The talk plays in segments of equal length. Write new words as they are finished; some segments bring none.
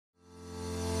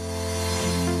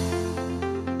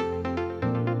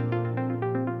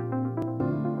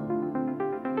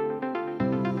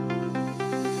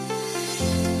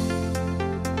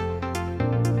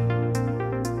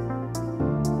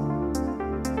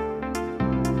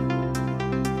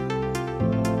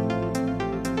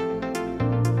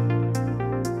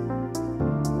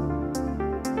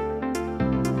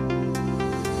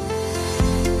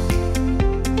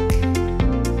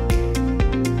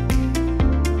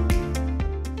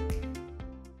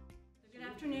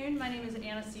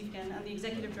I'm the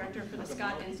Executive Director for the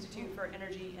Scott Institute for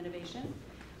Energy Innovation.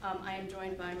 I am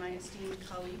joined by my esteemed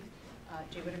colleague,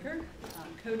 Jay Whitaker.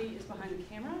 Cody is behind the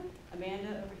camera,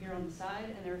 Amanda over here on the side,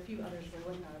 and there are a few others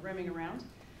roaming around.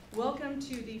 Welcome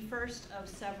to the first of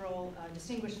several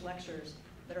distinguished lectures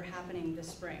that are happening this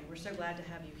spring. We're so glad to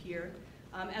have you here.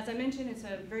 As I mentioned, it's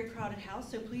a very crowded house,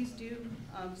 so please do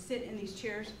sit in these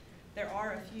chairs. There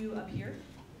are a few up here,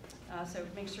 so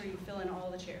make sure you fill in all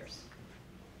the chairs.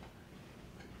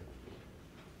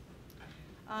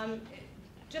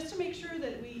 Just to make sure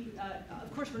that we,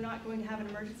 of course, we're not going to have an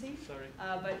emergency. Sorry.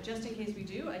 But just in case we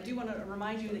do, I do want to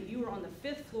remind you that you are on the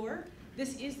 5th floor.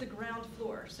 This is the ground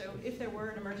floor, so if there were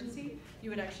an emergency, you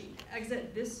would actually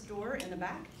exit this door in the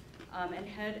back and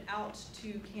head out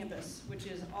to campus, which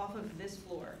is off of this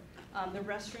floor. The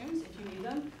restrooms, if you need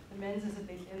them, the men's is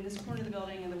in this corner of the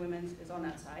building and the women's is on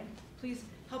that side. Please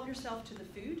help yourself to the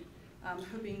food,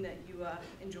 hoping that you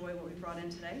enjoy what we brought in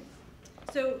today.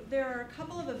 So there are a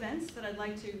couple of events that I'd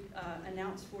like to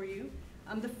announce for you.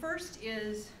 The first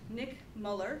is Nick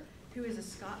Muller, who is a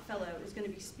Scott Fellow, is going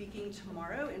to be speaking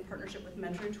tomorrow in partnership with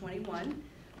Metro 21.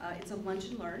 It's a lunch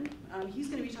and learn. He's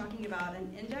going to be talking about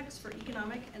an index for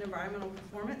economic and environmental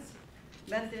performance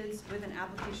methods with an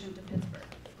application to Pittsburgh.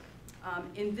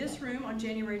 In this room on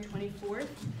January 24th,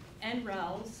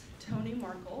 NREL's Tony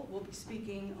Markle will be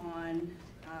speaking on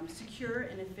secure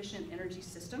and efficient energy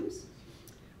systems.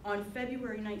 On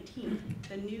February 19th,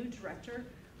 the new director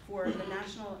for the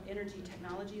National Energy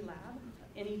Technology Lab,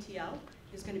 NETL,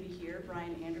 is going to be here,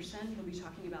 Brian Anderson. He'll be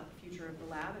talking about the future of the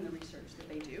lab and the research that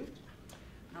they do.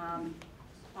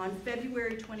 On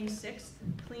February 26th,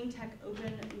 Clean Tech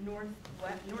Open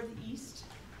Northeast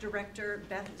Director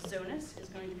Beth Zonas is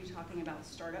going to be talking about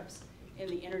startups in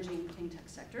the energy and clean tech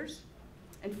sectors.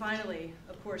 And finally,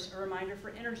 of course, a reminder for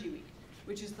Energy Week,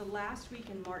 which is the last week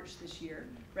in March this year.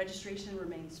 Registration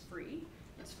remains free.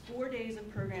 It's 4 days of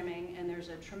programming, and there's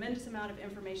a tremendous amount of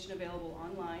information available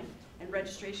online, and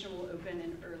registration will open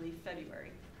in early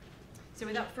February. So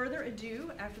without further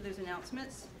ado, after those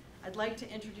announcements, I'd like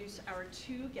to introduce our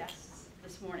two guests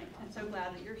this morning. I'm so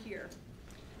glad that you're here.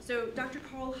 So Dr.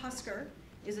 Karl Hausker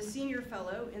is a senior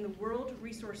fellow in the World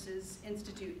Resources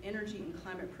Institute Energy and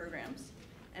Climate Programs,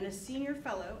 and a senior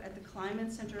fellow at the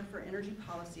Kleinman Center for Energy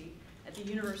Policy at the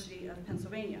University of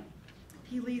Pennsylvania.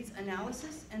 He leads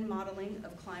analysis and modeling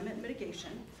of climate mitigation,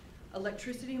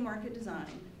 electricity market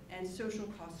design, and social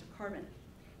cost of carbon.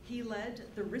 He led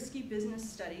the risky business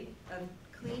study of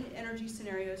clean energy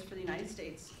scenarios for the United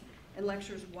States and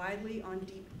lectures widely on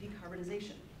deep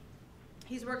decarbonization.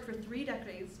 He's worked for 3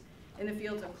 decades in the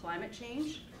fields of climate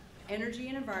change, energy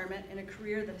and environment, in a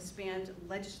career that has spanned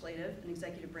legislative and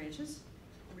executive branches,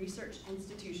 research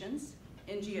institutions,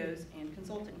 NGOs, and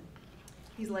consulting.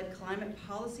 He's led climate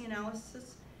policy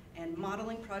analysis and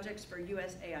modeling projects for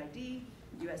USAID,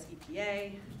 US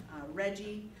EPA,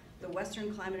 RGGI, the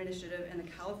Western Climate Initiative, and the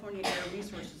California Air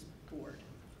Resources Board.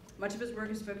 Much of his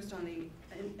work is focused on the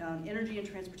energy and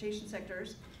transportation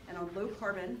sectors and on low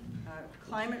carbon,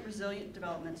 climate resilient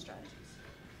development strategies.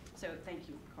 So thank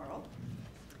you, Karl.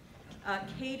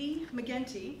 Katie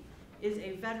McGinty is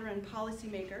a veteran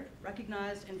policymaker,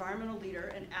 recognized environmental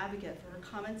leader, and advocate for her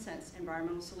common sense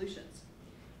environmental solutions.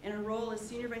 In her role as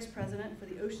Senior Vice President for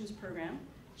the Oceans Program,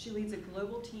 she leads a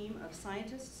global team of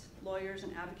scientists, lawyers,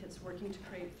 and advocates working to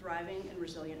create thriving and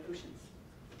resilient oceans.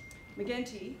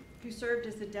 McGinty, who served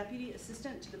as the Deputy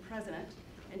Assistant to the President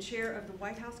and Chair of the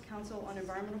White House Council on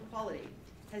Environmental Quality,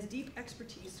 has deep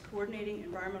expertise coordinating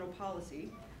environmental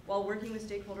policy while working with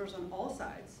stakeholders on all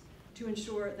sides to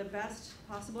ensure the best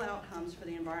possible outcomes for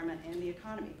the environment and the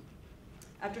economy.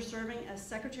 After serving as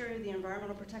Secretary of the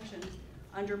Environmental Protection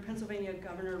under Pennsylvania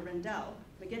Governor Rendell,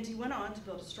 McGinty went on to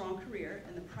build a strong career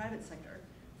in the private sector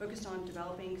focused on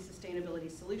developing sustainability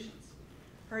solutions.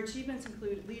 Her achievements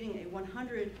include leading a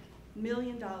 $100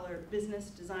 million business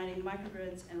designing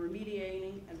microgrids and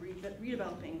remediating and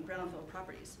redeveloping brownfield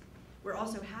properties. We're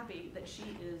also happy that she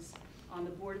is on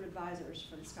the Board of Advisors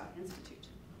for the Scott Institute.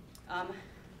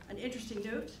 An interesting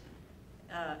note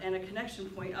and a connection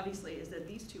point, obviously, is that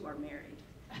these two are married.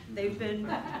 They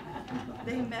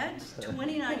met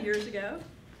 29 years ago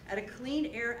at a Clean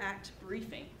Air Act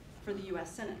briefing for the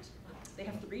US Senate. They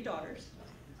have 3 daughters,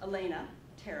 Elena,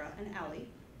 Tara, and Allie,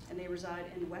 and they reside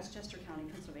in Westchester County,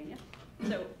 Pennsylvania.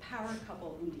 So power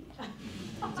couple indeed.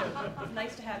 So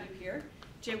nice to have you here.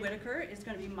 Jay Whitaker is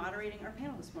going to be moderating our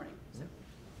panel this morning.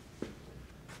 So.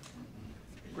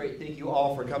 Great, thank you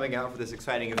all for coming out for this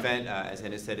exciting event. As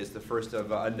Anna said, it's the first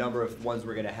of a number of ones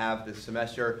we're going to have this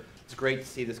semester. It's great to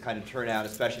see this kind of turnout,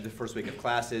 especially the first week of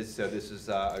classes, so this is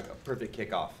a perfect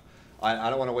kickoff. I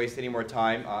don't want to waste any more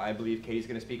time. I believe Katie's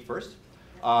going to speak first.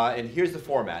 And here's the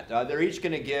format. They're each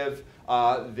going to give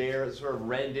their sort of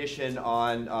rendition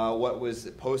on what was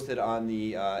posted on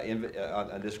the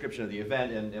description of the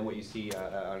event and what you see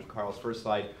on Carl's first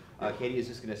slide. Katie is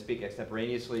just going to speak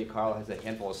extemporaneously. Carl has a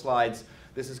handful of slides.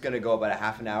 This is going to go about a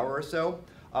half an hour or so.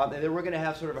 And then we're going to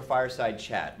have sort of a fireside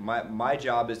chat. My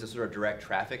job is to sort of direct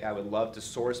traffic. I would love to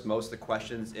source most of the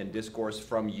questions and discourse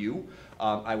from you.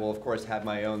 I will, of course, have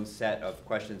my own set of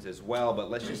questions as well, but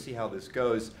let's just see how this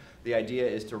goes. The idea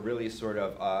is to really sort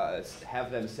of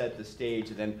have them set the stage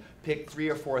and then pick 3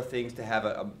 or 4 things to have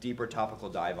a deeper topical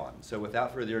dive on. So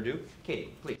without further ado,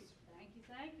 Katie, please.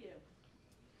 Thank you.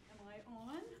 Am I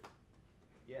on?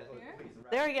 Yeah, please.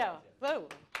 There we go. Whoa.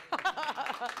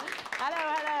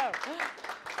 Hello.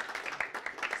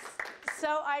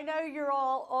 So I know you're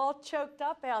all choked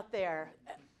up out there.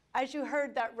 As you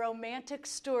heard that romantic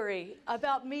story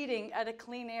about meeting at a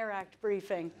Clean Air Act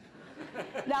briefing.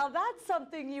 Now that's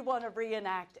something you want to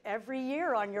reenact every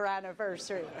year on your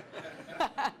anniversary.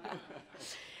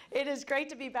 It is great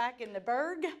to be back in the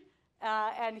Berg,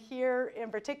 and here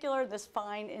in particular, this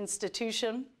fine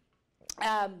institution.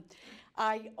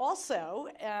 I also,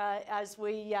 as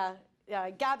we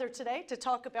gather today to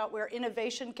talk about where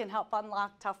innovation can help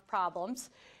unlock tough problems,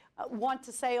 want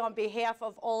to say on behalf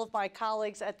of all of my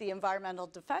colleagues at the Environmental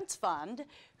Defense Fund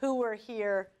who were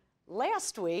here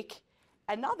last week,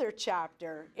 another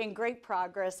chapter in great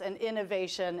progress and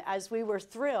innovation as we were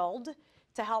thrilled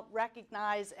to help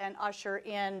recognize and usher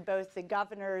in both the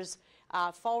governor's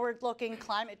forward-looking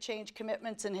climate change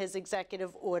commitments in his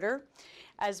executive order,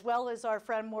 as well as our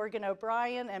friend Morgan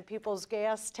O'Brien and Peoples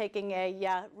Gas taking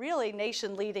a really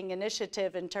nation-leading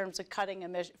initiative in terms of cutting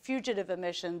fugitive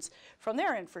emissions from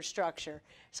their infrastructure.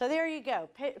 So there you go,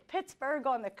 Pittsburgh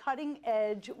on the cutting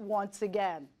edge once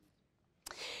again.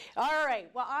 All right,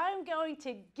 well, I'm going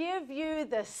to give you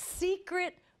the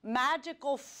secret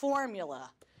magical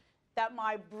formula that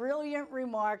my brilliant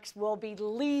remarks will be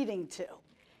leading to.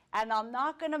 And I'm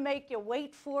not going to make you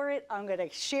wait for it. I'm going to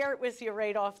share it with you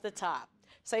right off the top.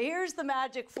 So here's the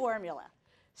magic formula: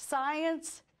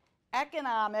 science,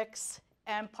 economics,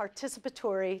 and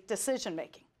participatory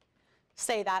decision-making.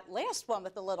 Say that last one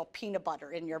with a little peanut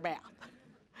butter in your mouth.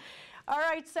 All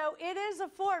right, so it is a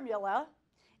formula.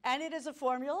 And it is a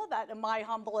formula that, in my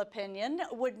humble opinion,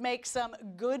 would make some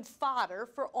good fodder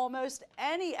for almost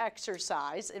any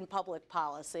exercise in public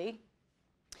policy.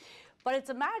 But it's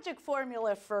a magic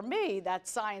formula for me, that's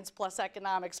science plus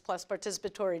economics plus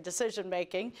participatory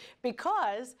decision-making,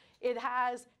 because it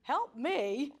has helped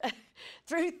me,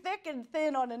 through thick and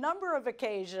thin on a number of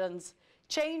occasions,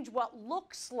 change what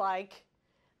looks like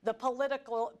the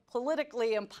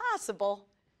politically impossible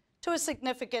to a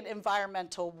significant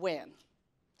environmental win.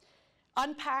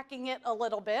 Unpacking it a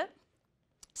little bit,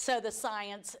 so the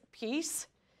science piece,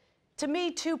 to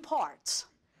me, 2 parts.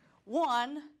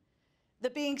 One, the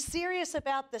being serious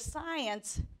about the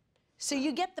science so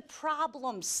you get the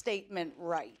problem statement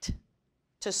right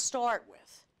to start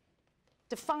with.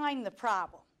 Define the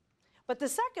problem. But the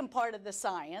second part of the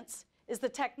science is the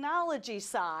technology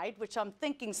side, which I'm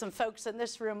thinking some folks in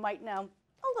this room might know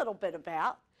a little bit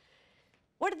about.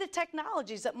 What are the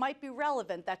technologies that might be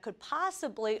relevant that could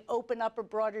possibly open up a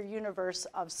broader universe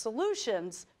of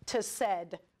solutions to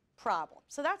said problem?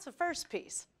 So that's the first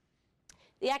piece.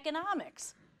 The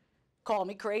economics. Call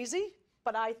me crazy,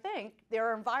 but I think there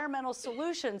are environmental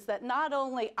solutions that not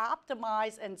only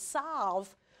optimize and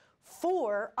solve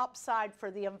for upside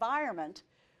for the environment,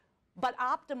 but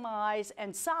optimize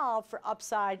and solve for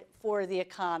upside for the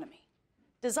economy.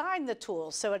 Design the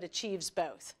tools so it achieves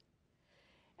both.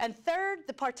 And third,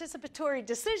 the participatory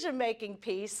decision-making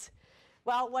piece.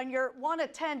 Well, when you're one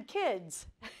of 10 kids,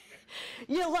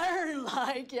 you learn,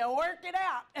 like, you work it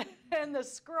out in the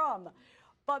scrum.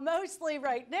 But mostly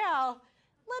right now,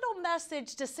 little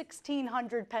message to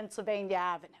 1600 Pennsylvania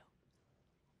Avenue.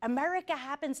 America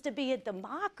happens to be a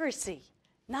democracy,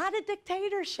 not a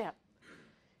dictatorship.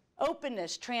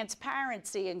 Openness,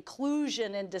 transparency,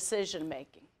 inclusion in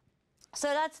decision-making. So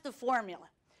that's the formula.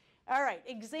 All right,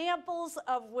 examples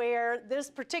of where this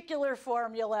particular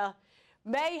formula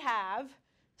may have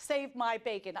saved my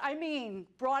bacon. I mean,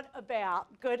 brought about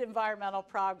good environmental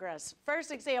progress.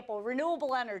 First example,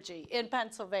 renewable energy in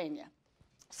Pennsylvania.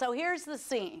 So here's the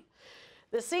scene.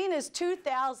 The scene is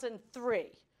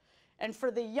 2003. And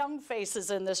for the young faces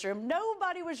in this room,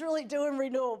 nobody was really doing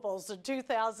renewables in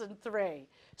 2003.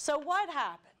 So what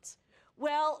happens?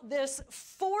 Well, this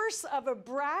force of a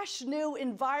brash new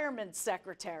environment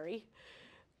secretary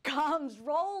comes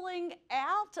rolling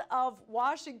out of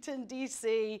Washington,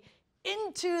 D.C.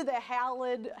 into the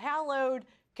hallowed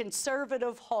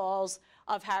conservative halls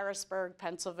of Harrisburg,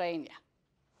 Pennsylvania.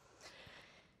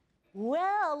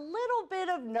 Well, a little bit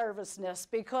of nervousness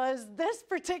because this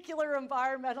particular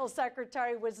environmental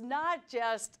secretary was not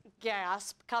just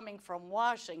gasp coming from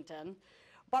Washington,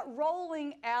 but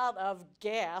rolling out of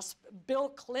gasp Bill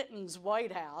Clinton's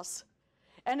White House.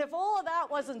 And if all of that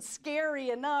wasn't scary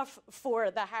enough for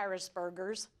the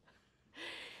Harrisburgers,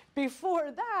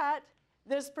 before that,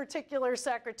 this particular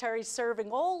secretary serving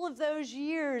all of those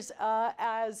years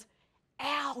as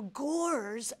Al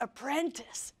Gore's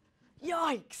apprentice.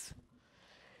 Yikes.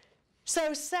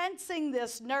 So sensing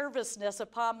this nervousness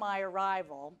upon my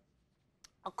arrival,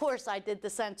 of course I did the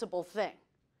sensible thing.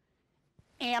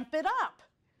 Amp it up.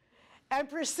 And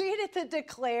proceeded to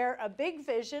declare a big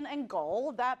vision and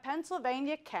goal that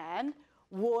Pennsylvania can,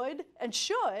 would, and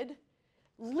should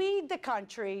lead the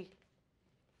country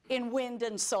in wind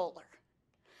and solar.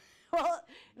 Well,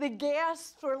 the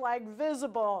gasps were like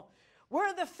visible.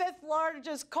 We're the 5th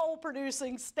largest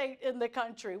coal-producing state in the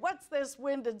country. What's this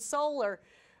wind and solar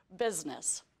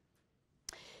business?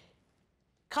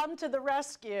 Come to the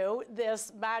rescue,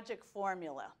 this magic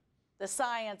formula. The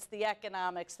science, the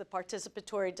economics, the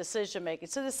participatory decision-making.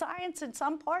 So the science in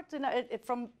some parts,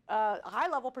 from a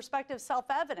high-level perspective,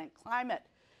 self-evident. Climate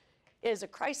is a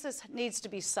crisis, needs to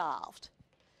be solved.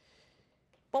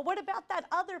 But what about that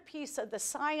other piece of the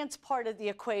science part of the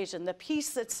equation, the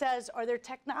piece that says, are there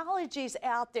technologies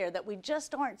out there that we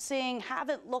just aren't seeing,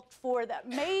 haven't looked for, that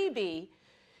maybe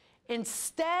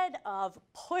instead of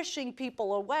pushing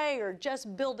people away or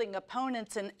just building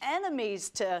opponents and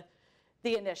enemies to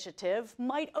the initiative,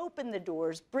 might open the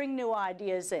doors, bring new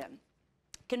ideas in.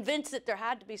 Convinced that there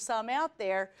had to be some out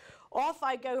there, off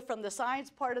I go from the science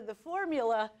part of the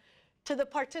formula to the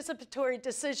participatory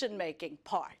decision-making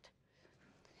part.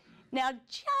 Now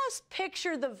just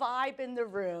picture the vibe in the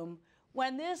room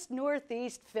when this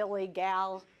Northeast Philly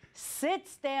gal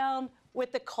sits down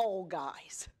with the coal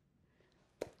guys.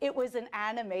 It was an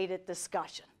animated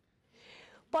discussion.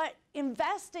 But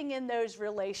investing in those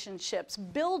relationships,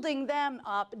 building them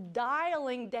up,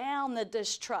 dialing down the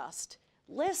distrust,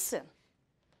 listen,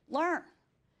 learn.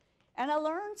 And I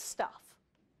learned stuff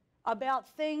about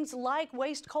things like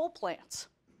waste coal plants.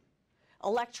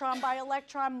 Electron by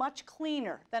electron, much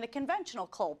cleaner than a conventional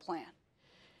coal plant.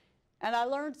 And I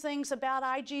learned things about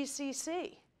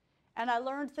IGCC. And I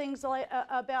learned things like,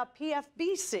 about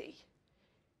PFBC.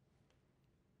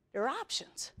 There are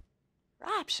options. There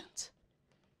are options.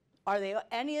 Are they,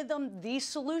 any of them the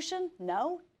solution?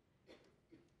 No.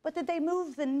 But did they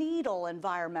move the needle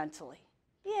environmentally?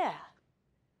 Yeah.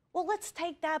 Well, let's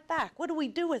take that back. What do we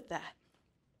do with that?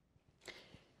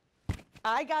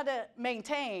 I got to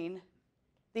maintain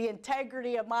the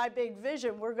integrity of my big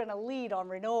vision. We're going to lead on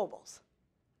renewables.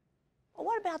 Well,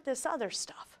 what about this other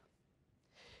stuff?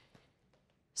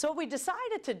 So what we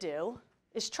decided to do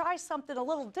is try something a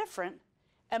little different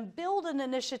and build an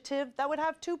initiative that would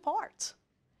have 2 parts.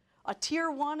 A tier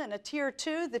 1 and a tier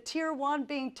 2, the tier 1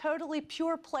 being totally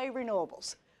pure play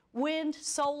renewables. Wind,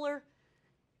 solar.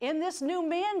 In this new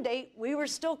mandate, we were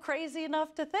still crazy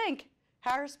enough to think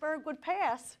Harrisburg would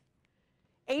pass.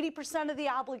 80% of the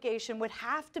obligation would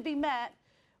have to be met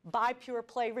by pure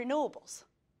play renewables.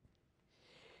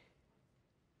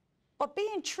 But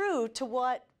being true to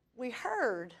what we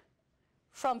heard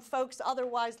from folks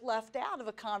otherwise left out of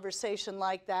a conversation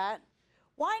like that,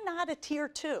 why not a tier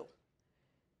 2?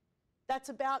 That's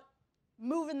about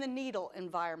moving the needle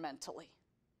environmentally.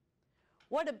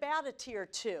 What about a tier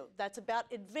 2? That's about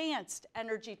advanced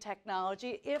energy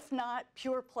technology, if not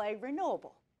pure play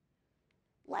renewable.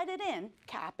 Let it in,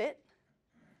 cap it,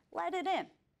 let it in.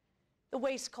 The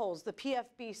waste coals, the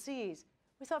PFBCs,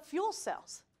 we thought fuel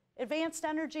cells, advanced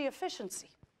energy efficiency.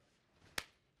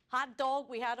 Hot dog,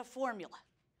 we had a formula.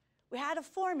 We had a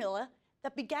formula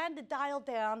that began to dial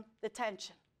down the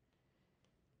tension.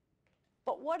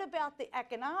 But what about the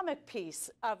economic piece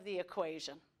of the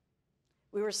equation?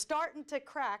 We were starting to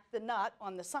crack the nut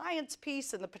on the science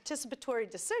piece and the participatory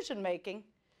decision making,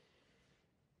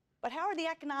 but how are the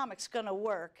economics going to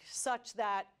work such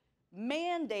that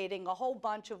mandating a whole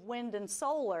bunch of wind and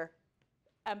solar,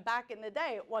 and back in the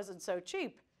day it wasn't so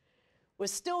cheap,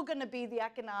 was still going to be the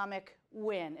economic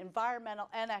win, environmental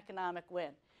and economic win?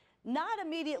 Not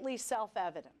immediately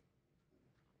self-evident.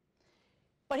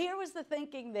 But here was the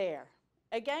thinking there.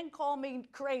 Again, call me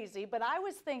crazy, but I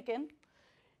was thinking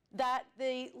that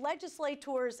the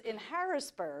legislators in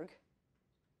Harrisburg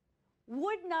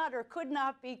would not or could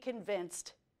not be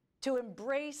convinced to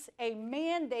embrace a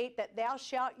mandate that thou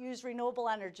shalt use renewable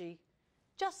energy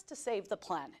just to save the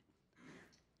planet.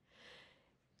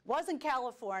 It wasn't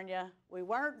California, we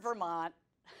weren't Vermont.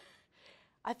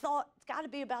 I thought, it's got to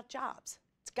be about jobs.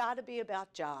 It's got to be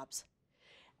about jobs.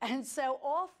 And so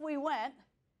off we went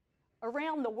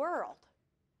around the world,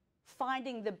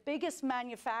 finding the biggest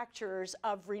manufacturers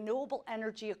of renewable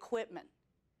energy equipment.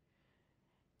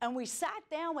 And we sat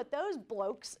down with those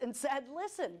blokes and said,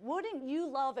 listen, wouldn't you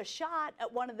love a shot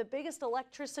at one of the biggest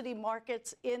electricity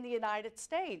markets in the United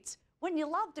States? Wouldn't you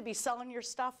love to be selling your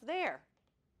stuff there?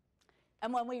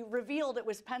 And when we revealed it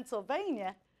was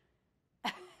Pennsylvania,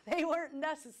 they weren't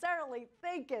necessarily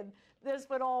thinking this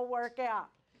would all work out.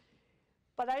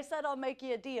 But I said, I'll make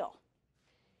you a deal.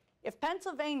 If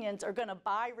Pennsylvanians are going to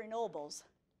buy renewables,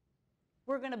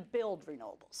 we're going to build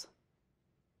renewables.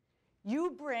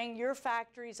 You bring your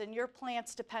factories and your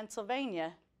plants to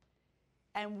Pennsylvania,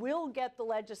 and we'll get the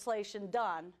legislation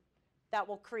done that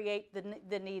will create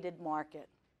the needed market.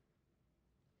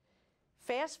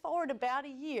 Fast forward about a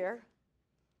year.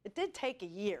 It did take a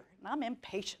year, and I'm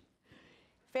impatient.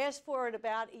 Fast forward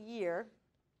about a year,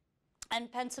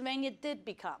 and Pennsylvania did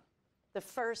become the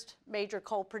first major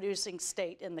coal-producing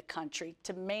state in the country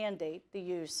to mandate the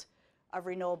use of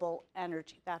renewable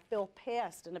energy. That bill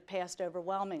passed, and it passed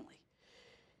overwhelmingly.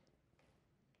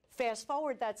 Fast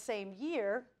forward that same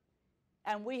year,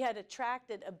 and we had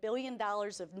attracted $1 billion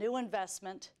of new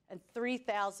investment and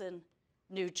 3,000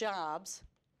 new jobs,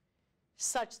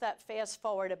 such that fast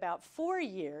forward about 4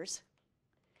 years,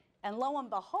 and lo and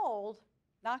behold,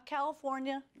 not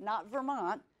California, not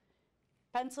Vermont,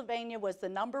 Pennsylvania was the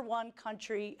 #1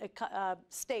 country,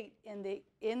 state in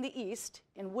the East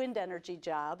in wind energy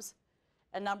jobs,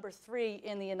 and #3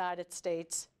 in the United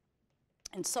States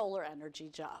in solar energy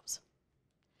jobs.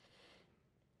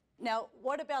 Now,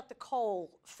 what about the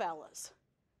coal fellas?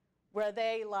 Were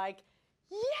they like,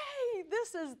 yay,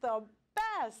 this is the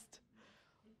best?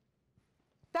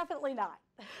 Definitely not.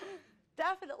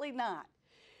 Definitely not.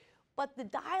 But the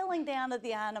dialing down of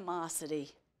the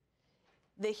animosity,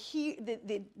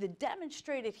 the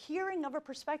demonstrated hearing of a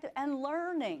perspective and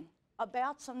learning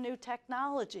about some new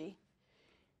technology,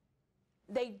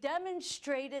 they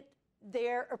demonstrated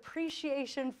their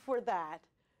appreciation for that,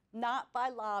 not by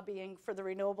lobbying for the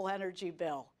renewable energy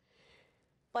bill,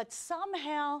 but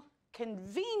somehow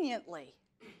conveniently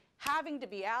having to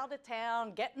be out of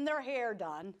town, getting their hair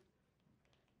done,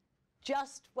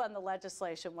 just when the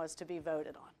legislation was to be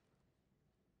voted on.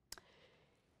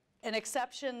 An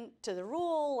exception to the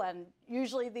rule, and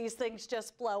usually these things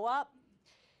just blow up.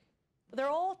 They're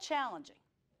all challenging.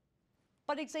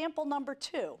 But example number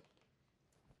 2,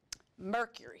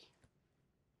 Mercury.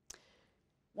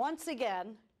 Once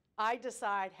again, I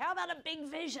decide, how about a big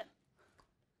vision?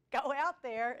 Go out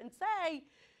there and say,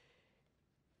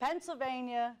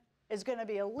 Pennsylvania is going to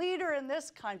be a leader in this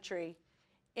country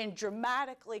in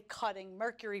dramatically cutting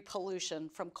mercury pollution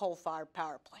from coal-fired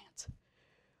power plants.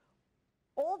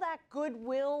 All that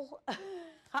goodwill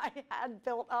I had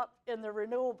built up in the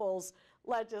renewables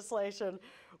legislation,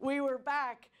 we were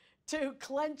back to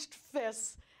clenched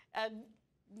fists and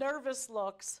nervous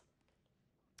looks.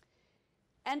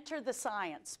 Enter the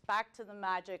science, back to the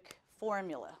magic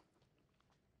formula.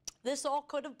 This all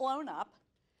could have blown up,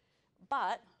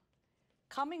 but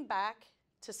coming back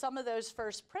to some of those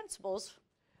first principles,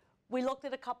 we looked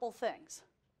at a couple things.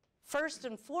 First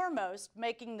and foremost,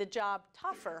 making the job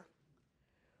tougher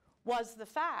was the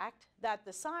fact that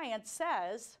the science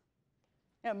says,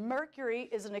 mercury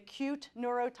is an acute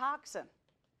neurotoxin.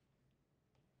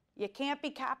 You can't be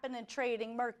capping and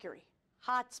trading mercury,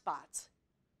 hot spots.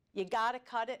 You got to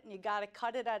cut it, and you got to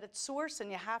cut it at its source, and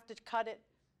you have to cut it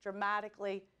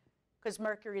dramatically because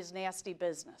mercury is nasty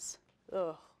business.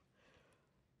 Ugh.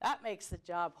 That makes the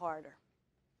job harder.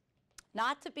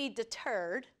 Not to be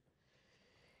deterred,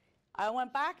 I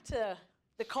went back to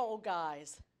the coal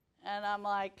guys, and I'm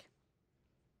like,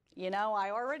 I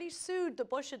already sued the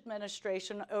Bush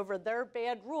administration over their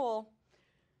bad rule.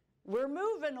 We're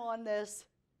moving on this.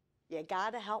 You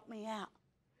got to help me out.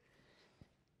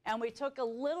 And we took a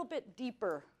little bit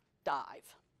deeper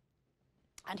dive.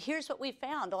 And here's what we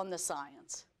found on the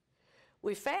science.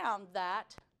 We found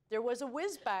that there was a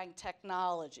whiz-bang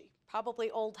technology, probably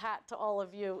old hat to all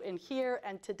of you in here,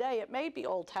 and today it may be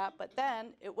old hat, but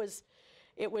then it was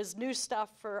new stuff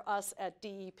for us at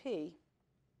DEP.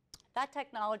 That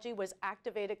technology was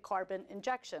activated carbon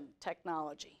injection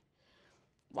technology.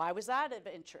 Why was that of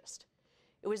interest?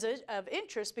 It was of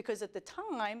interest because at the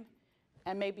time,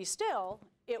 and maybe still,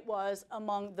 it was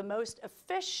among the most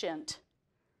efficient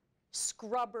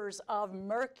scrubbers of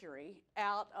mercury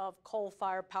out of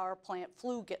coal-fired power plant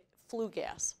flue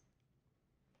gas.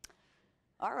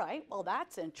 All right, well,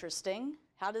 that's interesting.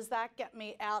 How does that get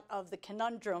me out of the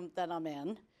conundrum that I'm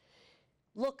in?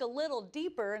 look a little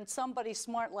deeper, and somebody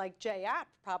smart like Jay App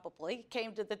probably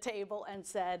came to the table and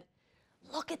said,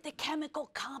 look at the chemical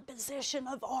composition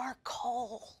of our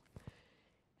coal.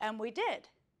 And we did.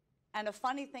 And a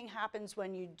funny thing happens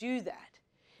when you do that.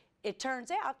 It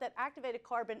turns out that activated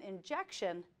carbon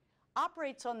injection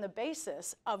operates on the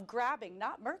basis of grabbing,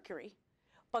 not mercury,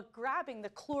 but grabbing the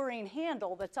chlorine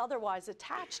handle that's otherwise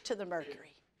attached to the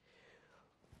mercury.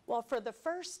 Well, for the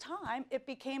first time, it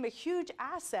became a huge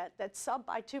asset that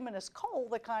subbituminous coal,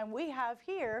 the kind we have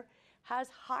here, has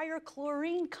higher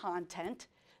chlorine content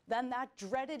than that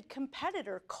dreaded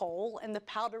competitor coal in the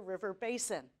Powder River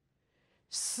Basin.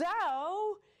 So,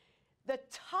 the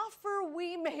tougher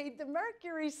we made the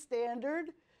mercury standard,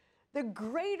 the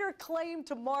greater claim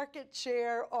to market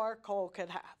share our coal could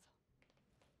have.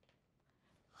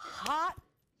 Hot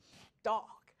dog.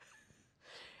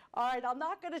 All right, I'm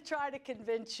not going to try to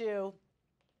convince you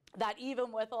that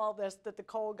even with all this, that the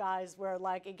coal guys were,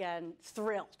 like, again,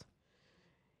 thrilled.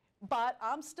 But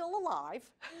I'm still alive.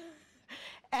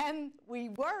 And we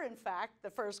were, in fact, the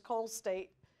first coal state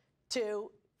to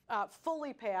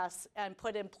fully pass and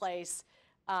put in place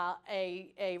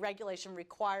a regulation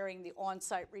requiring the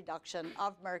on-site reduction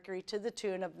of mercury to the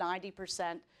tune of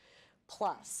 90%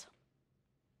 plus.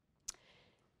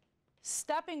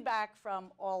 Stepping back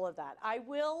from all of that, I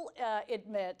will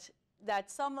admit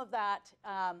that some of that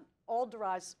all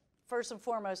derives, first and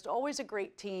foremost, always a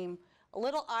great team, a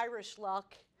little Irish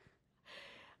luck,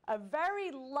 a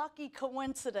very lucky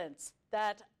coincidence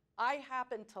that I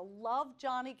happen to love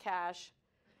Johnny Cash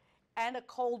and a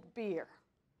cold beer.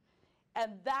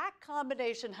 And that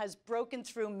combination has broken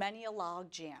through many a log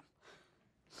jam.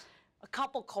 A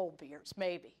couple cold beers,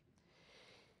 maybe.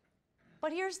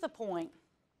 But here's the point.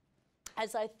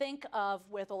 As I think of,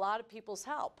 with a lot of people's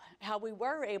help, how we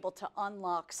were able to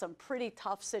unlock some pretty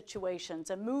tough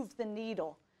situations and move the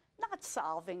needle, not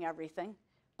solving everything,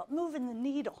 but moving the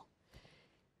needle.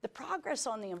 The progress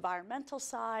on the environmental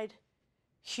side,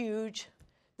 huge.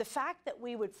 The fact that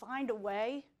we would find a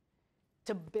way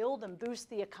to build and boost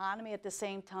the economy at the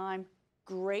same time,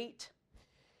 great.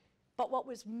 But what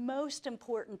was most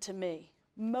important to me,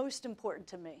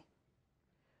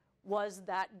 was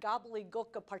that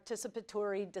gobbledygook of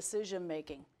participatory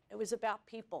decision-making. It was about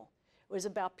people. It was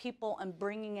about people and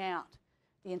bringing out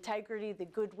the integrity, the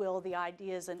goodwill, the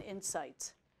ideas and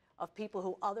insights of people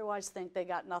who otherwise think they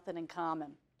got nothing in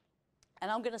common. And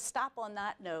I'm going to stop on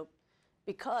that note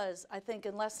because I think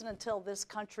unless and until this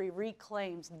country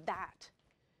reclaims that,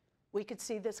 we could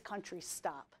see this country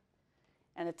stop.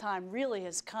 And a time really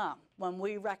has come when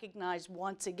we recognize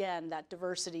once again that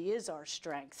diversity is our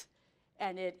strength.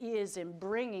 And it is in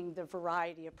bringing the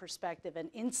variety of perspective and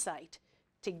insight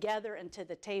together and to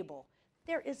the table.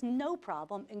 There is no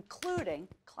problem, including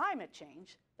climate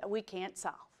change, that we can't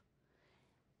solve.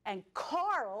 And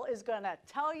Karl is going to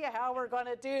tell you how we're going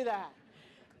to do that.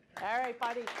 All right,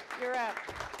 buddy, you're up.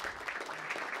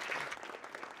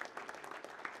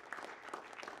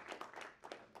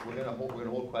 We're gonna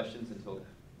hold questions until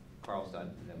Karl's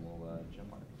done, and then we'll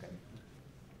jump on it.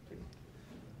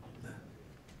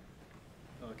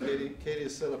 Okay. Katie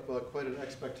has set up quite an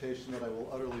expectation that I will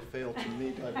utterly fail to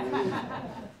meet, I believe.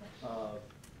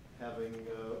 Having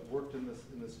worked in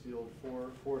this field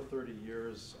for 30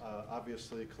 years,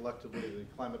 obviously, collectively, the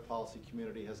climate policy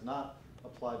community has not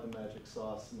applied the magic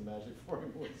sauce and the magic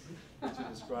formulas that you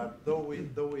described, though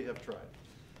we have tried.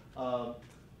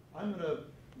 I'm going to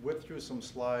whip through some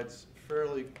slides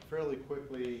fairly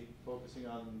quickly, focusing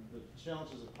on the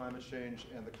challenges of climate change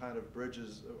and the kind of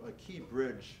bridges, a key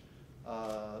bridge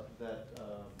that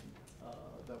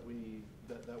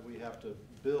we have to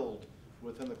build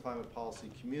within the climate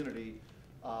policy community.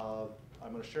 I'm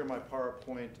going to share my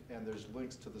PowerPoint, and there's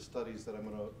links to the studies that I'm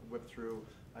going to whip through.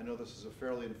 I know this is a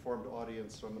fairly informed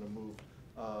audience, so I'm going to move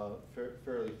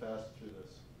fairly fast through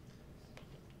this.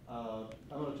 I'm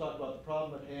going to talk about the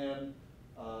problem at hand,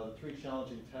 the 3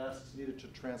 challenging tasks needed to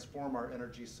transform our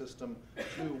energy system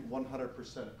to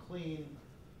 100% clean.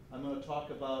 I'm going to talk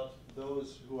about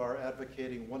those who are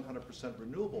advocating 100%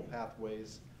 renewable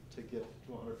pathways to get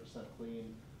to 100%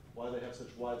 clean, why they have such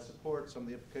wide support, some of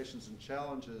the implications and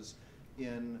challenges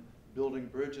in building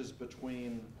bridges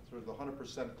between sort of the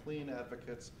 100% clean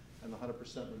advocates and the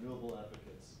 100% renewable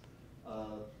advocates.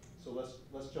 So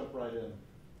let's jump right in.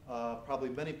 Probably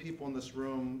many people in this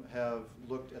room have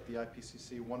looked at the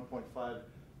IPCC 1.5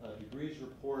 degrees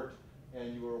report,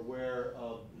 and you are aware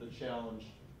of the challenge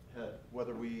ahead.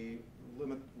 Whether we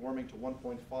limit warming to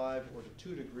 1.5 or to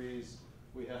 2 degrees,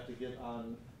 we have to get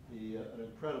on an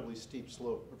incredibly steep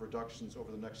slope of reductions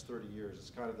over the next 30 years. It's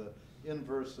kind of the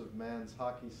inverse of man's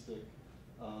hockey stick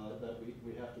that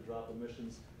we have to drop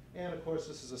emissions. And of course,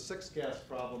 this is a six-gas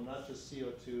problem, not just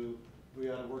CO2. We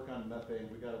got to work on methane.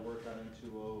 We got to work on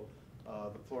N2O,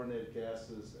 the fluorinated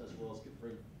gases, as well as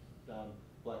bring down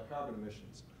black carbon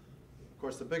emissions. Of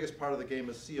course, the biggest part of the game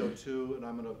is CO2, and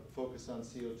I'm going to focus on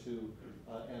CO2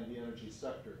 and the energy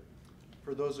sector.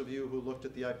 For those of you who looked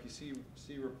at the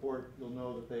IPCC report, you'll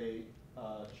know that they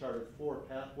charted 4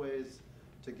 pathways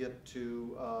to get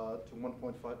to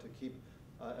 1.5, to keep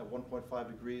at 1.5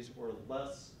 degrees or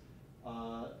less,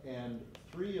 and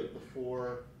 3 of the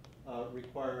 4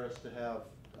 require us to have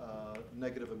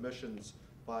negative emissions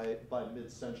by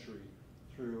mid-century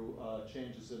through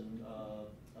changes in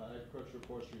agriculture,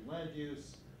 forestry, land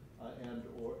use,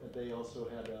 or they also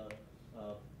had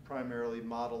primarily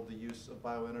modeled the use of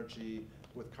bioenergy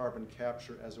with carbon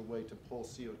capture as a way to pull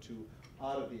CO2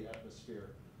 out of the atmosphere.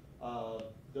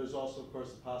 There's also, of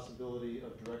course, the possibility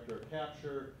of direct air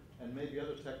capture and maybe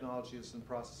other technologies and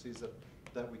processes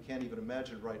that we can't even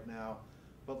imagine right now.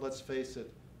 But let's face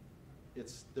it,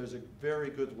 there's a very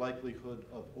good likelihood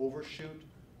of overshoot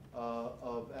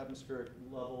of atmospheric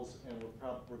levels, and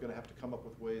we're going to have to come up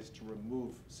with ways to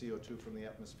remove CO2 from the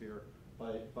atmosphere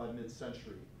by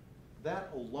mid-century.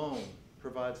 That alone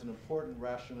provides an important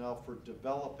rationale for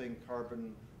developing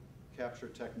carbon capture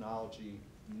technology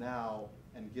now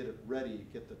and get it ready,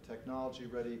 get the technology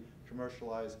ready,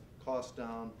 commercialize, cost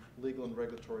down, legal and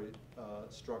regulatory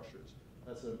structures.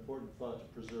 That's an important thought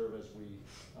to preserve as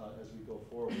we go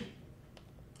forward.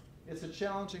 It's a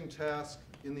challenging task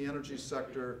in the energy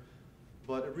sector,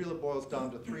 but it really boils down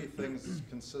to 3 things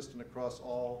consistent across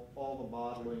all the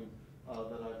modeling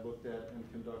that I've looked at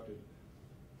and conducted.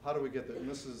 How do we get there? And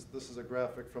this is a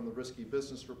graphic from the Risky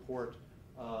Business Report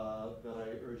that I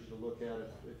urge you to look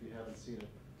at if you haven't seen it.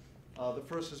 The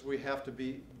first is we have to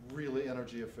be really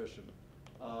energy efficient.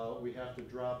 We have to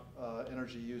drop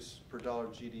energy use per dollar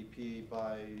GDP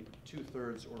by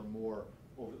 2/3 or more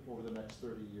over the next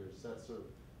 30 years. That's sort of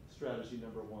strategy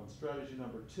number 1. Strategy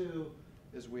number 2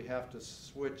 is we have to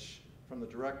switch from the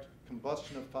direct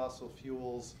combustion of fossil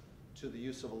fuels to the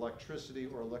use of electricity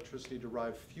or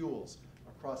electricity-derived fuels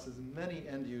across as many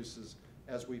end uses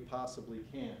as we possibly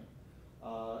can.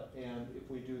 And if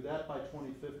we do that by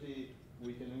 2050,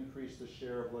 we can increase the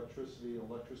share of electricity and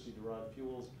electricity-derived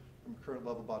fuels from current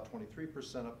level about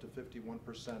 23% up to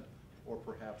 51% or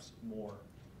perhaps more.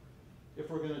 If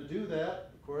we're going to do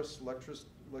that, of course,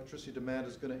 electricity demand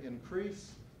is going to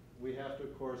increase. We have to,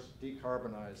 of course,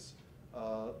 decarbonize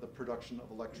the production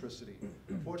of electricity.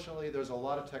 Fortunately, there's a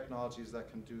lot of technologies that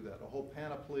can do that, a whole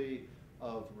panoply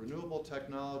of renewable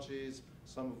technologies,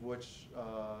 some of which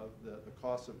the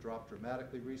costs have dropped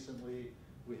dramatically recently.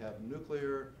 We have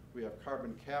nuclear, we have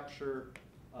carbon capture,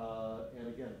 and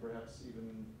again, perhaps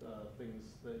even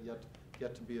things that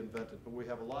yet to be invented. But we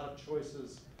have a lot of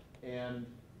choices, and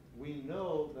we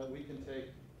know that we can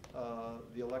take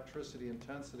the electricity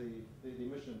intensity, the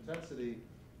emission intensity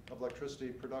of electricity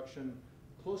production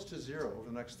close to 0 over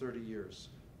the next 30 years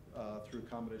through a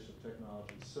combination of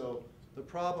technologies. So the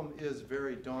problem is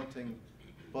very daunting,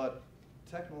 but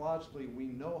technologically we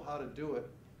know how to do it.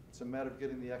 It's a matter of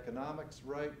getting the economics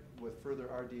right with further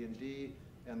RD&D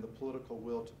and the political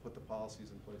will to put the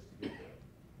policies in place to get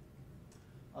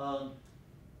there.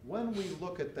 When we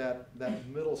look at that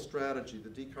middle strategy, the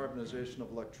decarbonization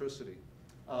of electricity,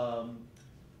 and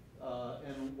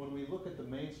when we look at the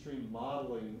mainstream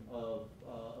modeling of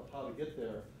how to get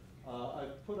there,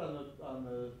 I've put on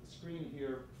the screen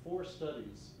here 4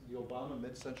 studies. The Obama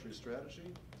Mid-Century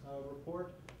Strategy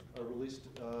report, released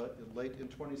late in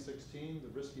 2016. The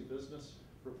Risky Business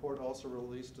report also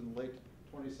released in late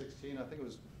 2016. I think it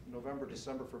was November,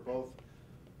 December for both.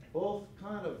 Both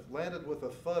kind of landed with a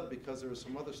thud because there was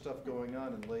some other stuff going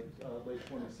on in late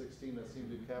 2016 that seemed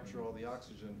to capture all the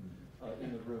oxygen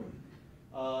in the room.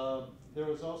 There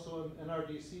was also an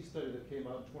NRDC study that came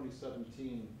out in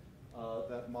 2017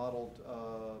 that modeled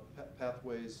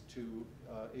pathways to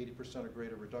 80% or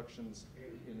greater reductions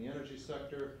in the energy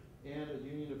sector, and a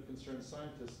Union of Concerned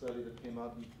Scientists study that came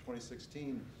out in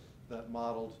 2016 that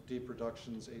modeled deep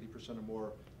reductions, 80% or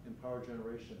more, in power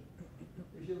generation.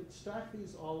 If you stack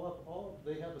these all up,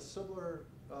 they have a similar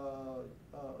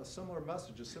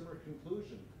message, a similar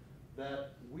conclusion,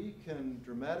 that we can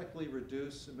dramatically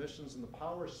reduce emissions in the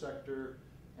power sector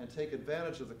and take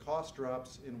advantage of the cost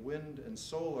drops in wind and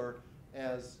solar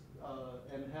and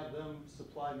have them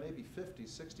supply maybe 50,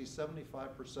 60,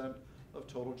 75% of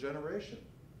total generation.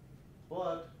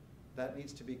 But that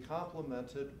needs to be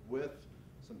complemented with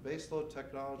some baseload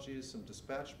technologies, some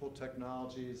dispatchable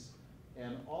technologies,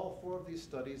 and all 4 of these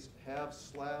studies have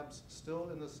slabs still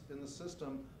in the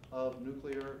system of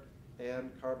nuclear and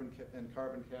carbon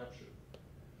capture.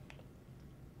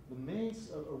 The main,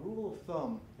 a rule of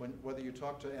thumb, whether you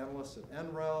talk to analysts at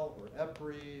NREL or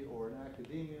EPRI or in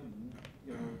academia,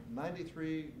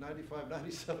 93, 95,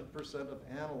 97% of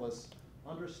analysts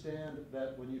understand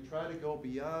that when you try to go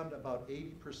beyond about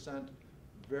 80%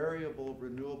 variable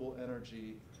renewable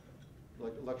energy,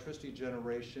 like electricity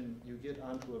generation, you get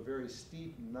onto a very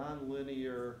steep,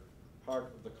 nonlinear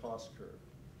part of the cost curve.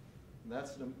 And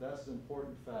that's an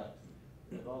important fact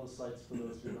of all the sites for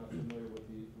those who are not familiar with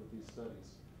these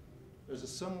studies. There's a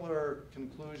similar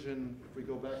conclusion if we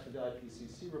go back to the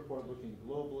IPCC report looking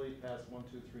globally past 1,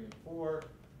 2, 3, and 4,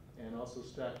 and also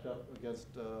stacked up against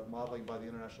modeling by the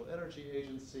International Energy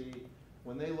Agency.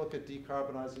 When they look at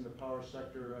decarbonizing the power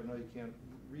sector, I know you can't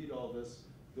read all this,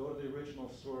 go to the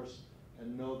original source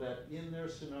and know that in their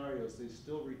scenarios, they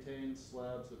still retain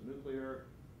slabs of nuclear,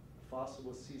 fossil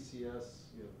with CCS,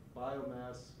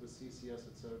 biomass with CCS,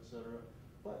 et cetera.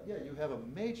 But yeah, you have a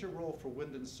major role for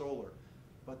wind and solar.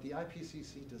 But the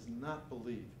IPCC does not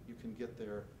believe you can get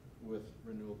there with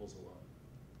renewables alone.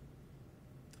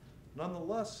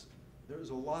 Nonetheless,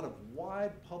 there's a lot of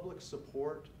wide public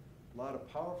support, a lot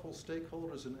of powerful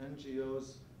stakeholders and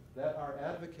NGOs that are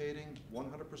advocating 100%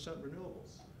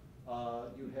 renewables.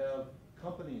 You have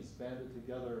companies banded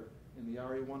together in the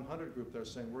RE100 group that are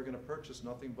saying we're going to purchase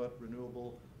nothing but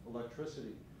renewable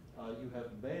electricity. You have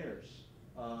mayors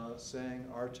saying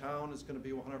our town is going to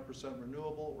be 100%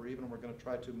 renewable, or even we're going to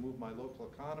try to move my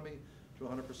local economy to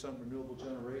 100% renewable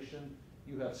generation.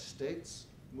 You have states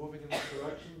moving in this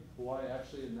direction. Hawaii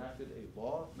actually enacted a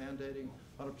law mandating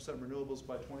 100% renewables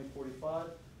by 2045.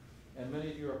 And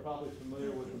many of you are probably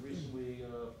familiar with the recently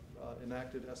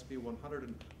enacted SB 100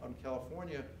 in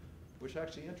California, which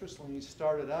actually interestingly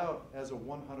started out as a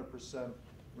 100%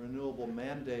 renewable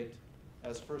mandate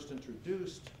as first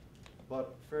introduced,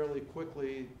 but fairly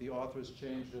quickly the authors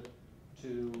changed it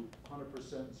to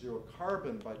 100% zero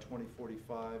carbon by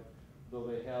 2045, though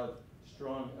they have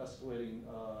strong escalating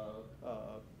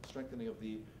strengthening of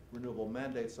the renewable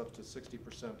mandates up to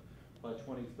 60% by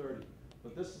 2030.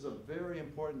 But this is a very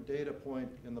important data point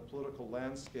in the political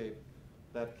landscape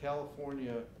that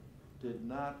California did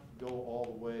not go all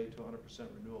the way to 100%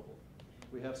 renewable.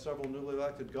 We have several newly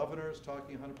elected governors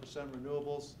talking 100%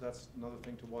 renewables. That's another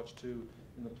thing to watch too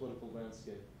in the political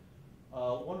landscape.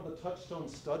 One of the touchstone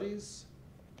studies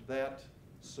that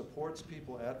supports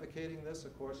people advocating this,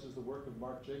 of course, is the work of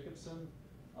Mark Jacobson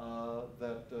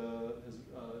that has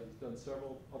done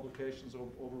several publications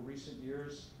over recent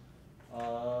years.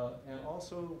 And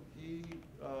also, he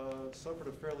suffered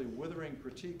a fairly withering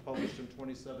critique published in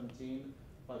 2017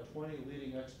 by 20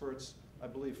 leading experts, I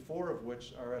believe 4 of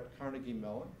which are at Carnegie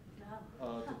Mellon,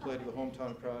 to play to the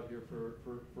hometown crowd here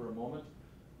for a moment,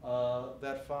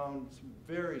 that found some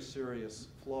very serious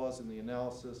flaws in the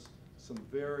analysis, some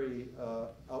very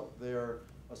out there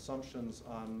assumptions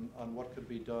on what could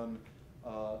be done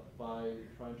by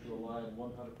trying to rely on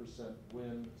 100%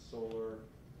 wind, solar,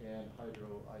 and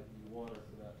hydro, i.e. water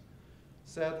for that.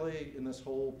 Sadly, in this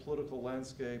whole political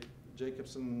landscape,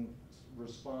 Jacobson's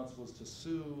response was to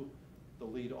sue the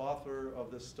lead author of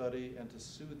this study and to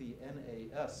sue the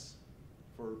NAS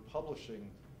for publishing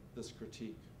this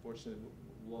critique. Fortunately,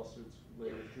 lawsuits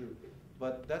later drew.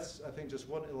 But that's, I think, just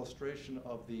one illustration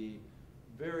of the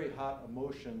very hot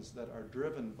emotions that are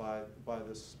driven by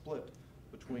this split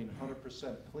between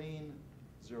 100% clean,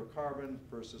 zero carbon,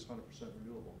 versus 100%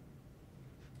 renewable.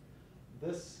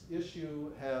 This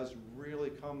issue has really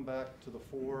come back to the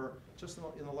fore just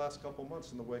in the last couple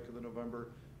months in the wake of the November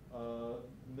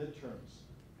midterms.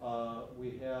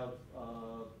 We have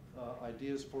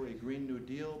ideas for a Green New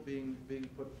Deal being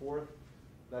put forth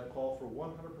that call for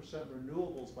 100%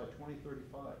 renewables by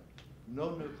 2035.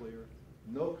 No nuclear,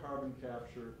 no carbon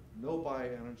capture, no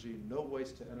bioenergy, no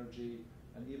waste to energy,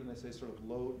 and even they say sort of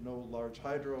no large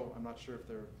hydro. I'm not sure if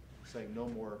they're saying no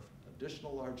more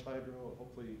additional large hydro.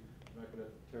 Hopefully I'm not going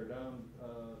to tear down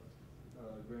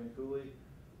Grand Coulee.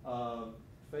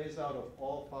 Phase out of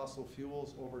all fossil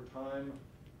fuels over time.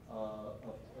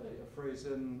 A phrase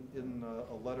in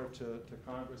a letter to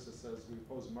Congress that says we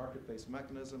oppose market-based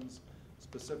mechanisms,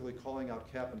 specifically calling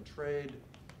out cap and trade.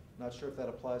 Not sure if that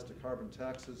applies to carbon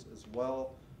taxes as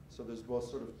well. So there's both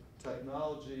sort of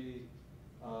technology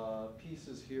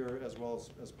pieces here as well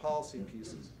as policy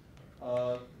pieces.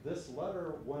 This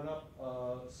letter went up,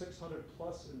 600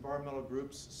 plus environmental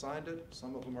groups signed it.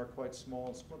 Some of them are quite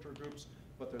small splinter groups,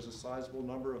 but there's a sizable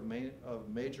number of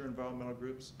major environmental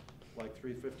groups like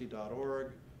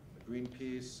 350.org,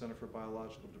 Greenpeace, Center for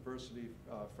Biological Diversity,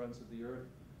 Friends of the Earth,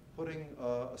 putting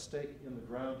a stake in the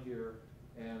ground here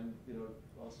and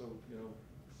also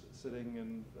sitting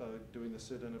and doing the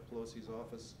sit-in at Pelosi's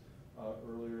office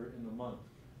earlier in the month.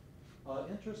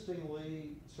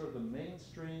 Interestingly, sort of the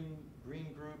mainstream Green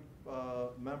Group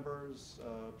members,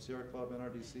 Sierra Club,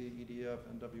 NRDC, EDF,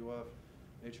 NWF,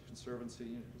 Nature Conservancy,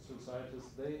 Union of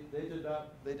Scientists,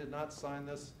 they did not sign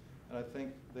this, and I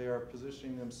think they are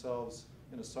positioning themselves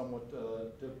in a somewhat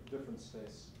different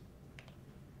space.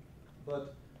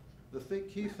 But the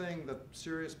key thing that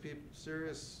serious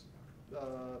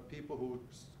people who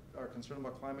are concerned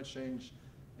about climate change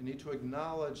need to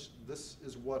acknowledge, this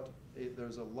is what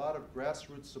there's a lot of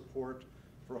grassroots support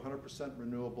for 100%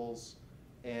 renewables,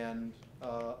 and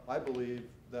I believe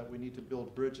that we need to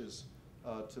build bridges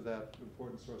to that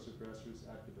important source of grassroots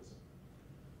activism.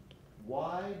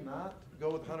 Why not go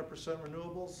with 100%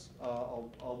 renewables?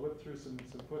 I'll whip through some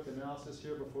quick analysis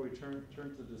here before we turn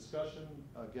to discussion.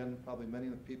 Again, probably many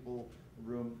of the people in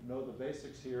the room know the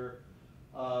basics here.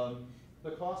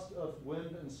 The cost of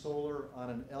wind and solar on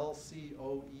an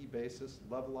LCOE basis,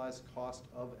 levelized cost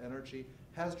of energy,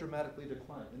 has dramatically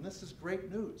declined. And this is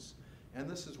great news. And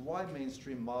this is why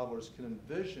mainstream modelers can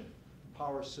envision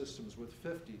power systems with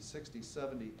 50, 60,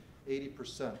 70,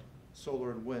 80%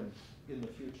 solar and wind in the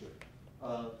future.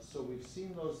 So we've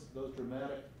seen those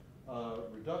dramatic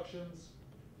reductions,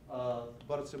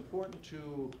 but it's important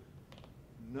to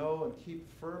know and keep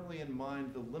firmly in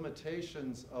mind the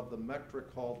limitations of the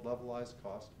metric called levelized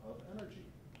cost of energy.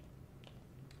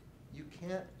 You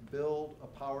can't build a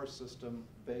power system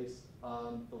based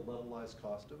on the levelized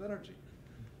cost of energy.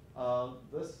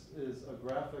 This is a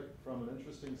graphic from an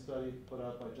interesting study put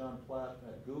out by John Platt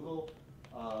at Google,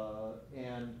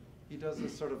 and he does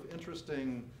this sort of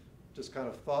interesting, just kind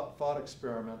of thought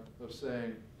experiment of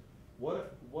saying,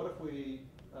 what if we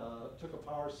took a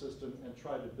power system and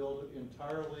tried to build it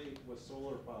entirely with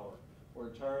solar power, or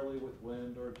entirely with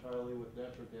wind, or entirely with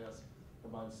natural gas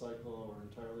combined cycle, or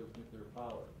entirely with nuclear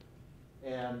power.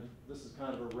 And this is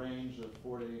kind of a range of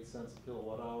 4 to 8 cents a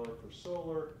kilowatt hour for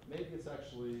solar. Maybe it's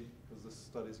actually, because this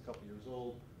study is a couple years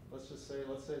old, let's say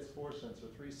it's 4 cents or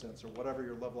 3 cents or whatever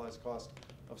your levelized cost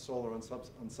of solar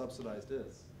unsubsidized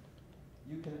is.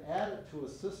 You can add it to a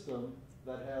system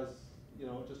that has,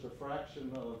 just a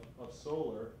fraction of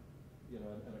solar, and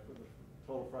the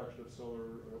total fraction of solar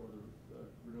or the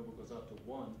renewable goes out to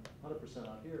 100%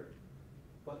 out here.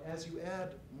 But as you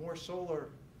add more solar,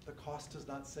 the cost does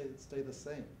not stay the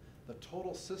same. The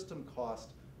total system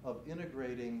cost of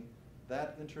integrating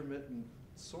that intermittent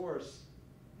source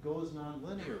goes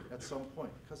nonlinear at some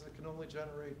point, because it can only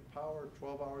generate power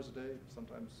 12 hours a day,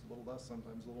 sometimes a little less,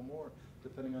 sometimes a little more,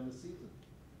 depending on the season.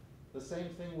 The same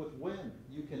thing with wind.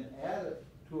 You can add it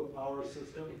to a power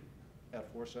system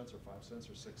at 4 cents or 5 cents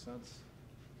or 6 cents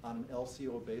on an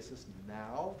LCO basis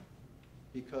now,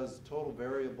 because total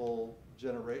variable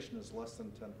generation is less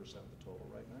than 10% of the total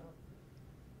right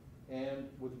now. And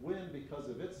with wind, because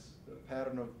of its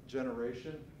pattern of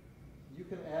generation, you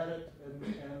can add it,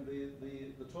 and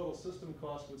the total system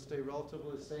cost would stay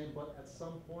relatively the same, but at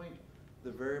some point,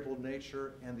 the variable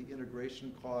nature and the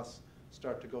integration costs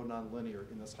start to go nonlinear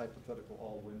in this hypothetical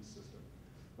all-wind system.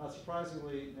 Not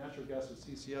surprisingly, natural gas with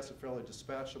CCS, a fairly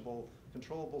dispatchable,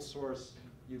 controllable source,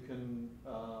 you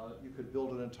could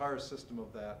build an entire system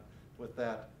of that with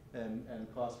that, and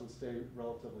costs would stay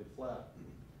relatively flat.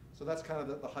 So that's kind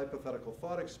of the hypothetical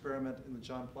thought experiment in the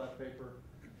John Platt paper.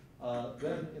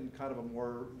 Then in kind of a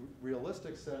more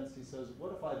realistic sense, he says,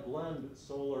 what if I blend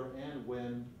solar and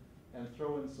wind and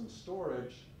throw in some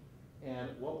storage, and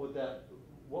what would that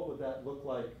look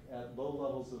like at low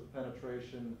levels of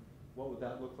penetration? What would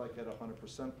that look like at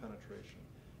 100% penetration?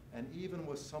 And even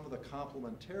with some of the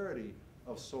complementarity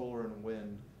of solar and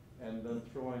wind, and then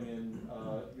throwing in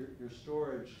your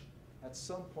storage, at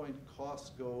some point costs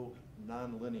go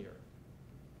nonlinear.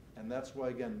 And that's why,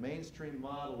 again, mainstream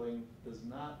modeling does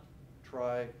not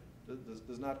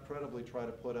credibly try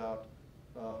to put out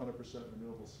 100%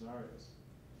 renewable scenarios.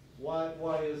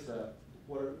 Why is that?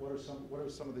 What are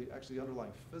some of the actually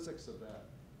underlying physics of that?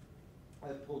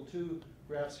 I've pulled two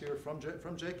graphs here from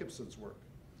Jacobson's work.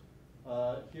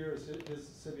 Here is his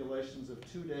simulations of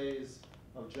 2 days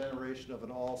of generation of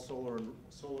an all solar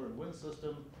and wind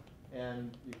system,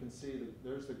 and you can see that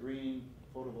there's the green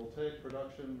photovoltaic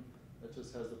production that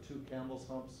just has the 2 Campbell's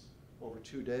humps over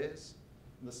 2 days.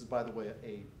 And this is, by the way,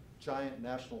 a giant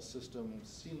national system,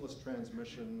 seamless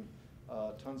transmission,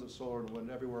 tons of solar and wind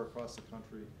everywhere across the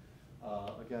country.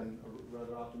 Again, a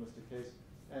rather optimistic case.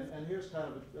 And here's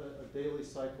kind of a daily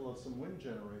cycle of some wind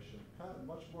generation, kind of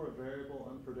much more variable,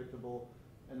 unpredictable.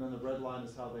 And then the red line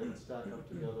is how they would stack up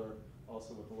together,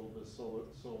 also with a little bit of solar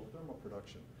thermal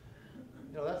production.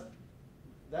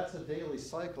 That's a daily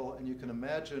cycle, and you can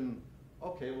imagine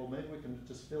okay, well, maybe we can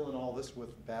just fill in all this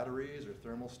with batteries or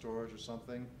thermal storage or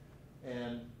something.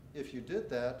 And if you did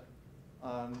that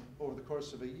over the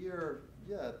course of a year,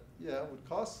 yeah, it would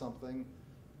cost something,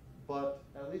 but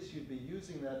at least you'd be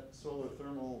using that solar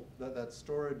thermal, that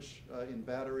storage in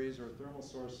batteries or thermal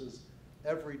sources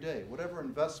every day. Whatever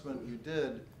investment you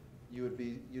did, you'd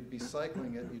be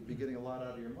cycling it, you'd be getting a lot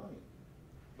out of your money.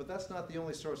 But that's not the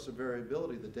only source of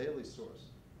variability, the daily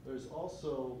source. There's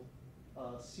also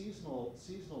seasonal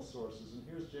sources, and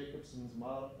here's Jacobson's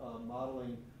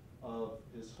modeling of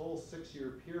his whole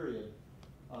 6-year period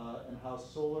and how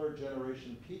solar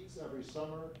generation peaks every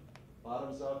summer,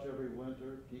 bottoms out every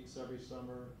winter, peaks every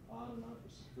summer, on and on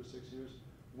for 6 years.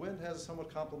 Wind has a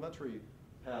somewhat complementary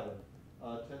pattern,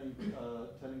 tending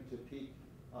to peak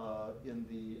in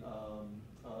the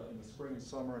spring and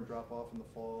summer and drop off in the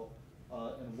fall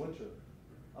and winter.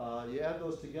 You add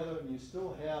those together and you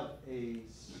still have a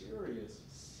serious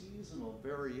seasonal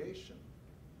variation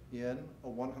in a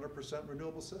 100%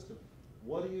 renewable system.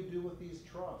 What do you do with these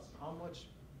troughs? How much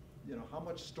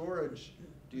storage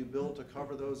do you build to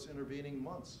cover those intervening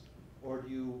months? Or do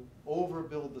you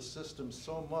overbuild the system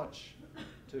so much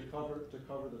to cover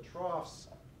the troughs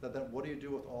that what do you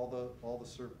do with all the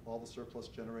surplus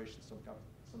generation, sometimes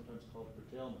called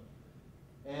curtailment?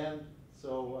 And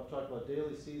so I've talked about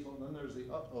daily, seasonal, and then there's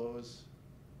the uh-ohs,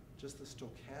 just the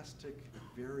stochastic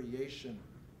variation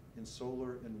in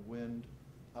solar and wind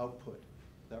output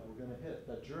that we're going to hit,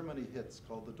 that Germany hits,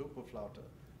 called the Doppelflaute,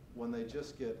 when they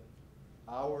just get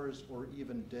hours or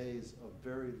even days of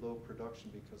very low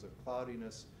production because of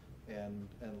cloudiness and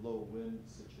low wind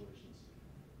situations.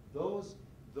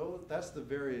 That's the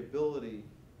variability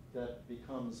that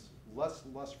becomes less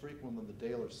and less frequent than the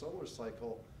daily solar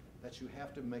cycle, that you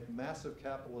have to make massive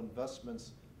capital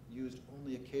investments used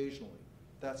only occasionally.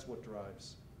 That's what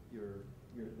drives the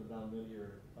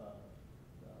nonlinear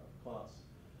costs.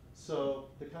 So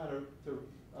to kind of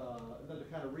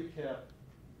recap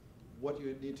what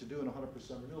you need to do in a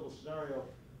 100% renewable scenario,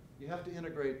 you have to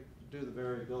do the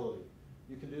variability.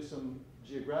 You can do some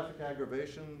geographic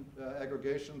aggregation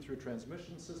through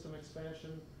transmission system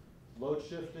expansion, load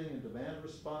shifting and demand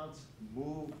response,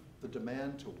 move the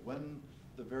demand to when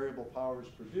the variable power is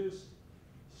produced,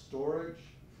 storage,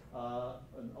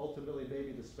 and ultimately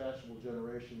maybe dispatchable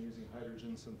generation using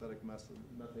hydrogen, synthetic methane,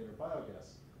 or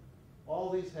biogas. All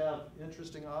these have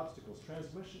interesting obstacles.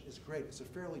 Transmission is great. It's a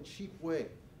fairly cheap way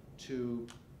to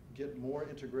get more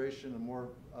integration and more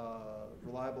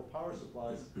reliable power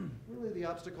supplies. Really, the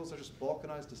obstacles are just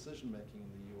balkanized decision-making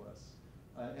in the US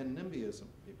and NIMBYism.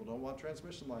 People don't want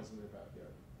transmission lines in their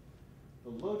backyard.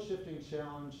 The load shifting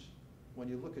challenge, when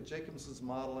you look at Jacobson's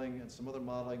modeling and some other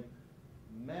modeling,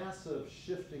 massive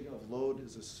shifting of load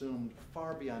is assumed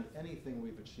far beyond anything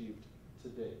we've achieved to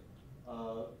date.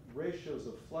 Ratios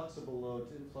of flexible load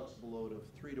to inflexible load of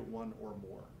 3 to 1 or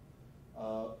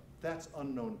more. That's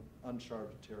unknown,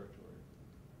 uncharted territory.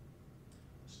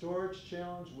 Storage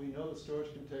challenge, we know that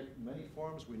storage can take many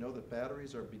forms. We know that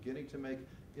batteries are beginning to make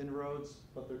inroads,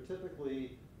 but they're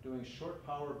typically doing short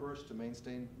power bursts to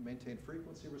maintain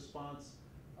frequency response.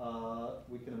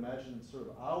 We can imagine sort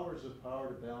of hours of power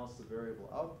to balance the variable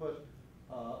output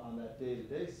on that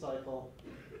day-to-day cycle,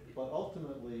 but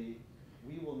ultimately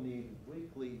we will need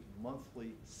weekly,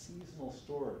 monthly, seasonal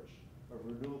storage of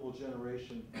renewable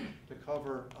generation to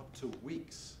cover up to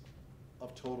weeks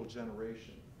of total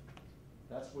generation.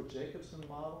 That's what Jacobson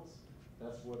models.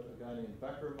 That's what a guy named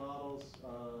Becker models,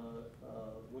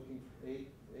 looking for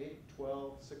 8,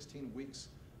 12, 16 weeks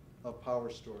of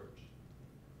power storage.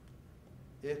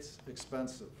 It's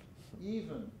expensive.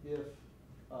 Even if,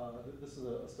 this is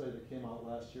a study that came out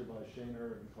last year by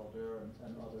Shaner and Caldera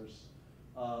and others,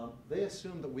 they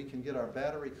assume that we can get our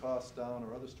battery costs down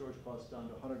or other storage costs down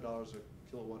to $100 a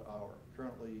kilowatt hour.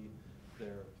 Currently,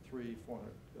 they're $300, $400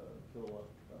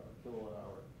 kilowatt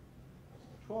hour.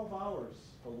 12 hours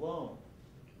alone,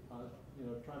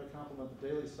 trying to complement the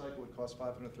daily cycle would cost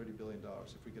 $530 billion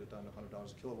if we get it down to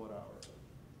 $100 a kilowatt hour.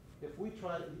 If we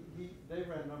try, they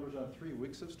ran numbers on 3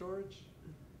 weeks of storage,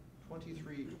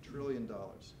 $23 trillion.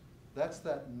 That's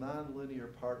that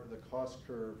nonlinear part of the cost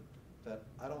curve that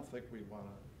I don't think we want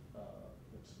to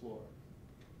explore.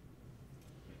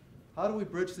 How do we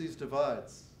bridge these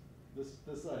divides?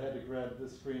 This I had to grab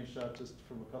this screenshot just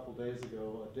from a couple days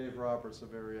ago. Dave Roberts, a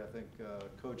very, I think,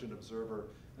 cogent observer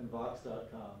in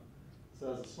Vox.com,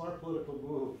 says a smart political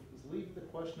move is leave the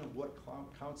question of what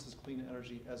counts as clean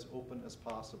energy as open as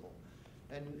possible.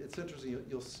 And it's interesting,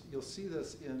 you'll see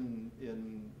this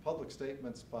in public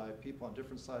statements by people on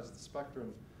different sides of the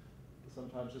spectrum,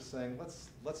 sometimes just saying,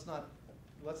 let's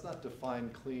not define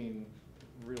clean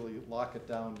really lock it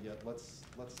down yet. Let's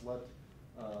let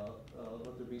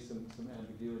there be some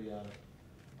ambiguity on it.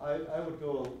 I would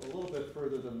go a little bit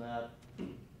further than that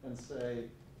and say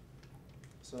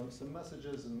some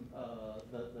messages and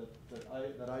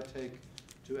that I take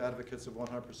to advocates of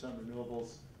 100%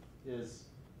 renewables is,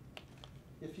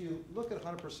 if you look at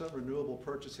 100% renewable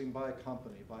purchasing by a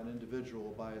company, by an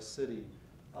individual, by a city,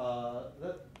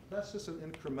 that's just an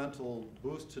incremental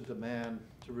boost to demand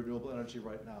to renewable energy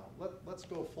right now. Let's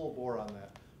go full bore on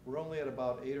that. We're only at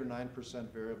about 8 or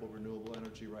 9% variable renewable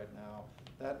energy right now.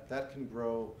 That can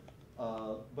grow,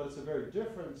 but it's a very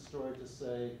different story to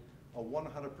say a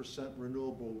 100%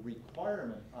 renewable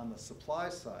requirement on the supply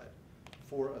side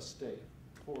for a state,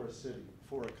 for a city,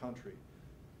 for a country.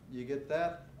 You get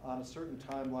that on a certain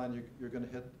timeline, you're going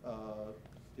to hit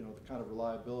the kind of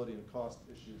reliability and cost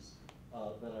issues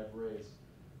that I've raised.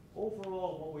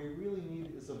 Overall, what we really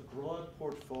need is a broad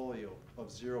portfolio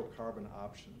of zero carbon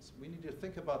options. We need to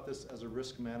think about this as a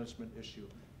risk management issue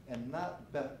and not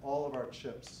bet all of our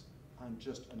chips on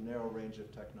just a narrow range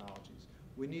of technologies.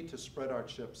 We need to spread our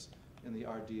chips in the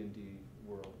RD&D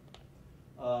world.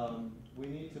 We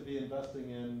need to be investing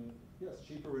in, yes,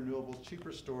 cheaper renewables,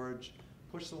 cheaper storage,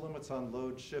 push the limits on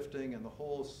load shifting and the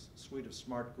whole suite of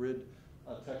smart grid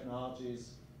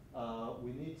technologies.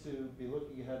 We need to be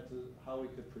looking ahead to how we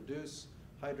could produce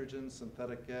hydrogen,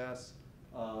 synthetic gas,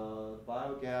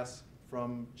 biogas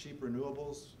from cheap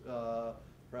renewables.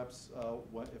 Perhaps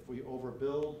if we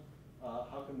overbuild,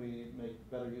 how can we make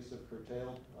better use of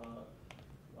curtailed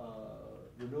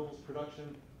renewables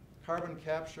production? Carbon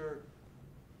capture,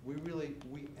 we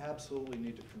absolutely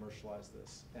need to commercialize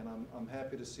this. And I'm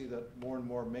happy to see that more and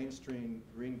more mainstream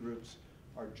green groups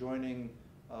are joining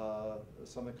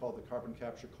something called the Carbon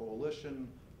Capture Coalition,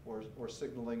 or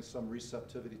signaling some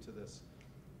receptivity to this.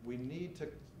 We need to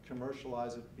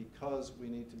commercialize it because we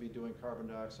need to be doing carbon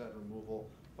dioxide removal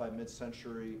by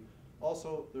mid-century.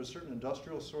 Also, there's certain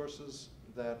industrial sources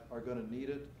that are going to need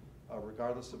it,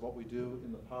 regardless of what we do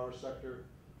in the power sector.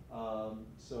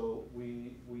 So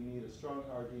we need a strong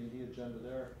RD&D agenda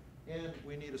there, and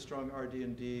we need a strong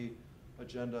RD&D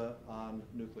agenda on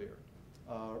nuclear.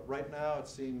 Right now, it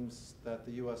seems that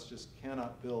the U.S. just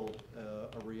cannot build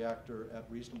a reactor at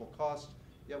reasonable cost,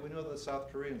 yet we know that the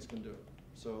South Koreans can do it.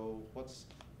 So what's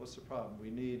the problem? We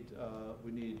need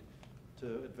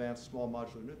to advance small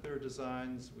modular nuclear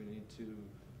designs. We need to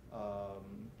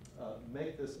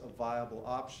make this a viable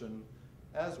option,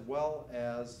 as well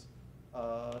as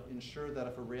ensure that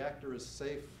if a reactor is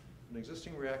safe, an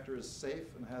existing reactor is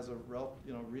safe and has a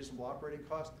reasonable operating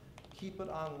cost, keep it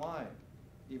online,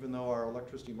 even though our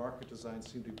electricity market designs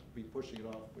seem to be pushing it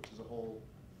off, which is a whole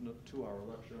 2-hour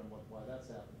lecture on why that's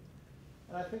happening.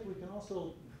 And I think we can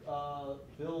also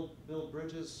build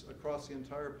bridges across the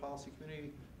entire policy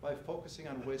community by focusing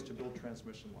on ways to build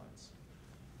transmission lines.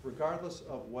 Regardless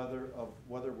of whether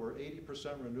we're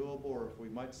 80% renewable or if we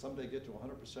might someday get to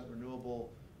 100%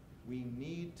 renewable, we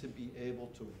need to be able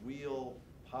to wheel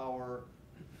power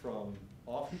from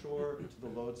offshore to the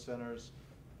load centers,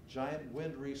 giant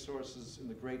wind resources in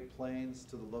the Great Plains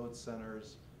to the load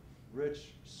centers,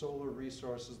 rich solar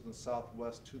resources in the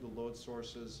Southwest to the load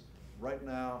sources. Right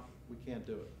now, we can't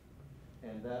do it,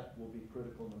 and that will be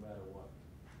critical no matter what.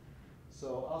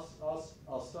 So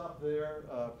I'll stop there.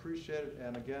 Appreciate it,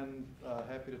 and again,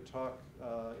 happy to talk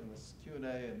in this Q&A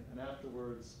and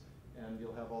afterwards, and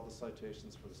you'll have all the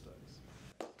citations for the studies.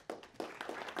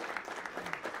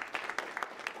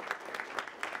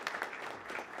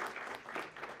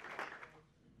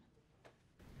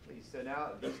 Please, so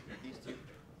now these two.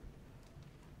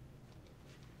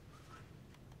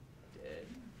 Dead.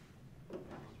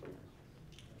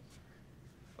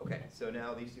 Okay, so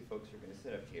now these two folks are going to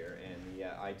sit up here, and the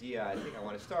idea I think I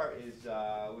want to start is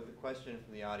with a question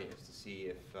from the audience to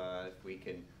see if we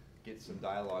can get some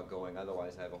dialogue going.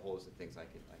 Otherwise, I have a whole list of things I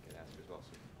could ask as well.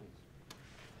 So please,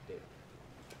 Dave.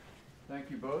 Thank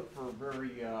you both for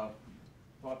very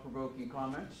thought-provoking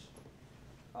comments.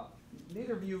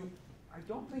 Neither of you, I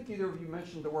don't think either of you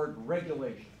mentioned the word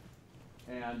regulation.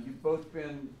 And you've both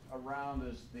been around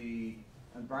as the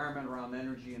environment around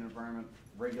energy and environment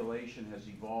regulation has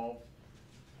evolved.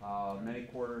 Many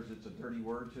quarters, it's a dirty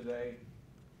word today.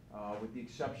 With the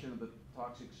exception of the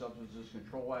Toxic Substances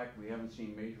Control Act, we haven't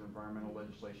seen major environmental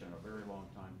legislation in a very long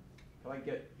time. Could I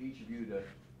get each of you to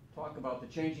talk about the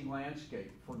changing landscape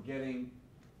for getting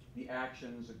the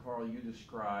actions that, Carl, you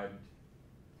described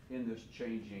in this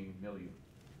changing milieu?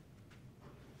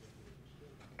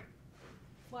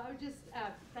 Well, I would just,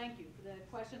 thank you for the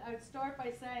question. I would start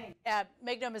by saying,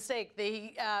 make no mistake,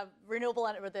 the renewable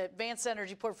or the Advanced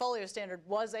Energy Portfolio Standard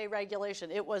was a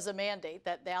regulation. It was a mandate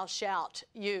that thou shalt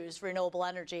use renewable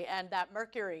energy, and that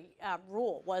Mercury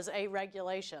rule was a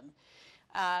regulation.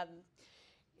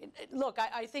 Look,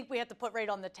 I think we have to put right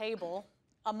on the table,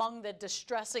 among the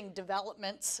distressing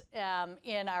developments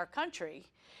in our country,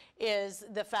 is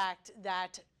the fact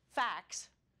that facts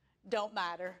don't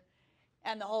matter.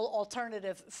 And the whole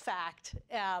alternative fact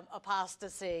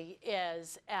apostasy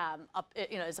is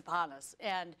upon us.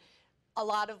 And a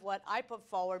lot of what I put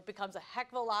forward becomes a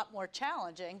heck of a lot more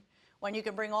challenging when you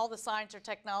can bring all the science or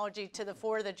technology to the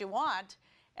fore that you want,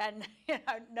 and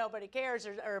nobody cares,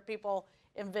 or people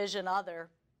envision other.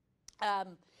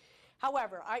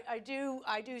 However, I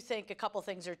do think a couple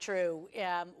things are true.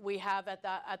 We have at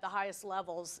the highest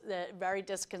levels very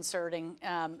disconcerting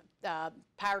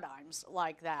paradigms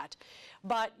like that.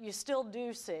 But you still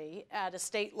do see at a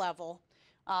state level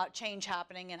change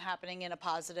happening, and happening in a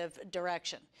positive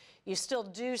direction. You still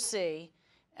do see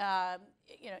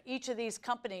each of these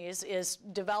companies is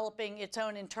developing its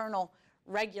own internal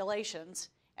regulations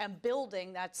and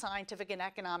building that scientific and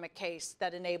economic case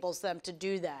that enables them to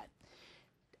do that.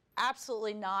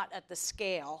 Absolutely not at the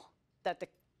scale that the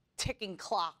ticking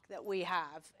clock that we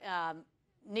have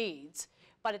needs,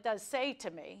 but it does say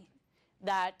to me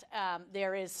that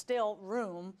there is still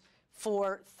room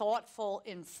for thoughtful,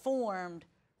 informed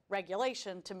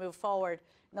regulation to move forward.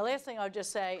 And the last thing I'll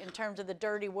just say, in terms of the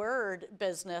dirty word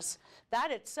business,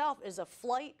 that itself is a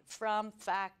flight from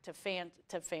fact to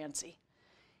fancy.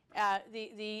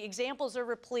 The examples are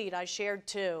replete. I shared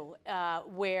two,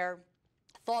 where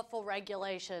thoughtful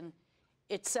regulation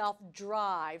itself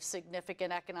drives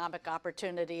significant economic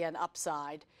opportunity and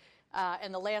upside.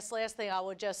 And the last thing I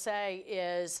would just say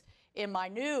is, in my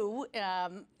new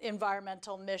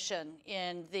environmental mission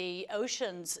in the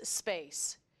oceans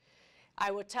space,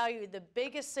 I will tell you the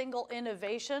biggest single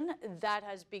innovation that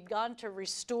has begun to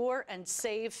restore and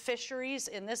save fisheries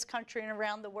in this country and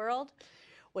around the world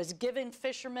was giving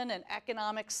fishermen an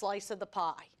economic slice of the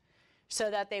pie,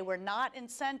 so that they were not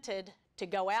incented to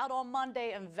go out on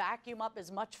Monday and vacuum up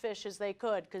as much fish as they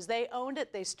could, because they owned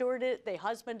it, they stewarded it, they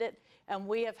husbanded it, and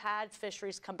we have had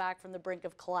fisheries come back from the brink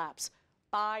of collapse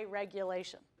by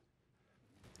regulation.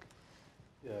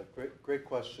 Yeah, great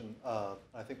question.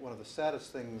 I think one of the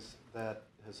saddest things that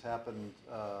has happened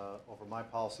over my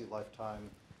policy lifetime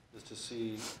is to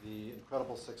see the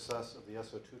incredible success of the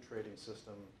SO2 trading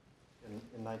system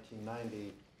in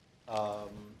 1990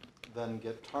 then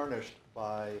get tarnished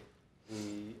by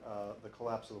the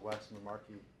collapse of the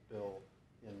Waxman-Markey bill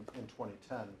in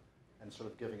 2010, and sort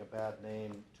of giving a bad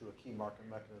name to a key market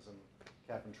mechanism,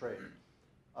 cap and trade.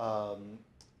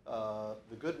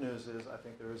 The good news is, I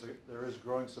think there is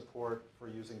growing support for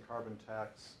using carbon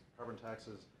taxes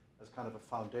as kind of a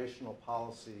foundational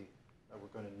policy that we're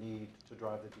going to need to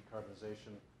drive the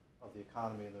decarbonization of the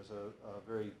economy. And there's a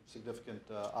very significant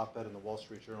op-ed in the Wall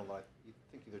Street Journal that I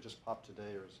think either just popped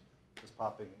today or is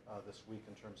popping this week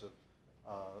in terms of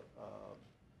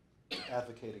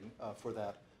advocating for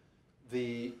that.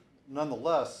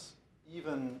 Nonetheless,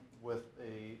 even with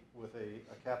a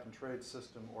cap and trade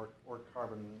system or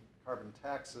carbon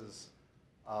taxes,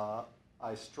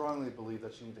 I strongly believe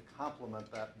that you need to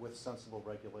complement that with sensible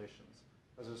regulations,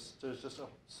 because there's just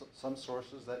some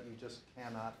sources that you just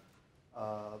cannot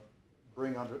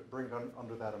bring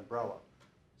under that umbrella.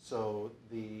 So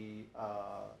the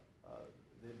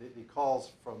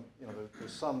calls from,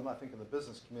 there's some, I think, in the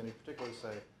business community particularly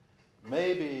say,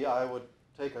 maybe I would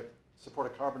support a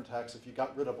carbon tax if you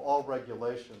got rid of all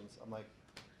regulations. I'm like,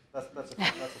 that's a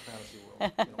fantasy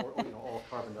world, or all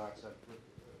carbon dioxide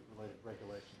related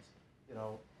regulations.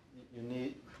 You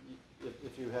need,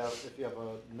 if you have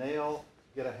a nail,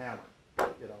 get a hammer.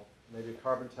 Maybe a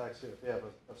carbon tax here. If you have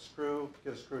a screw,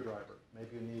 get a screwdriver.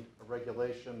 Maybe you need a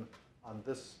regulation on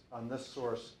this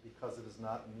source because it is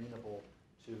not amenable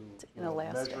to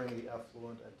measuring the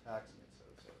effluent and taxing it,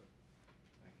 et cetera.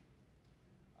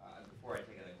 Before I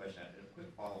take another question, a quick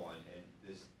follow-on, and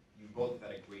you both have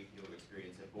had a great deal of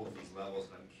experience at both these levels,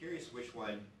 and I'm curious which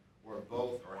one or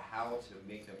both, or how to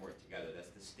make them work together. That's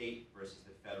the state versus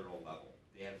the federal level.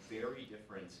 They have very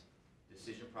different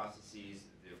decision processes.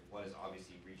 One is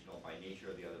obviously regional by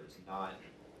nature, the other is not.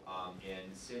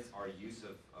 And since our use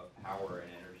of power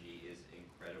and energy is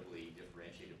incredibly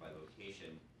differentiated by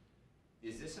location,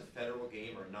 is this a federal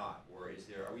game or not? Or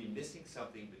are we missing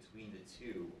something between the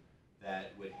two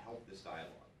that would help this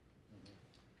dialogue?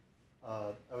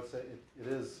 I would say it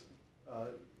is an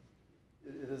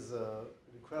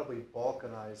incredibly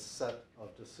balkanized set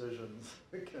of decisions,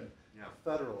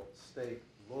 federal, state,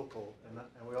 local,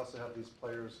 and we also have these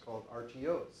players called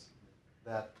RTOs,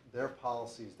 that their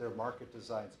policies, their market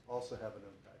designs also have an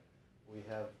impact. We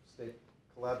have state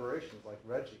collaborations like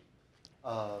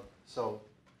RGGI. So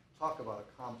talk about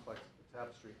a complex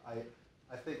tapestry.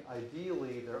 I think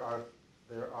ideally there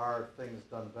are things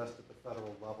done best at the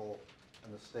federal level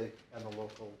and the state and the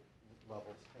local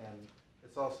levels. And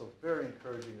it's also very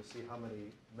encouraging to see how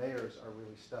many mayors are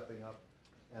really stepping up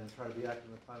and trying to be active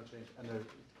in the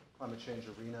climate change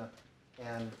arena.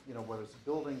 And whether it's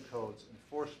building codes,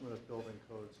 enforcement of building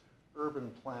codes,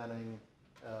 urban planning,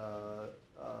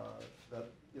 that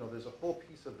there's a whole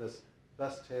piece of this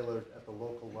best tailored at the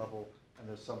local level, and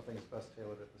there's some things best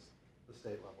tailored at the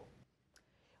state level.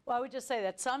 Well, I would just say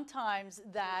that sometimes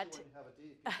that. When you have a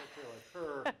DEP secretary like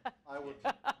her, I would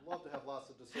love to have lots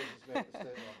of decisions made at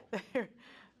the state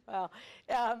level.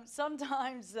 Well,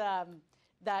 sometimes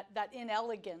that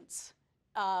inelegance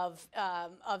of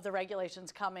the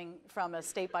regulations coming from a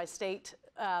state-by-state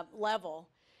level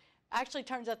actually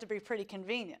turns out to be pretty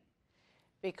convenient.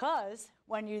 Because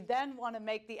when you then want to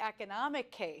make the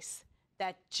economic case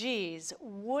that, geez,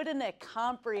 wouldn't a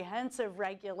comprehensive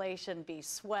regulation be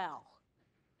swell?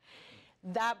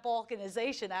 That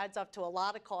balkanization adds up to a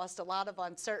lot of cost, a lot of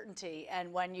uncertainty,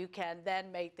 and when you can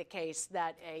then make the case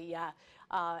that a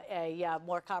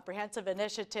more comprehensive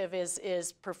initiative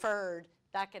is preferred,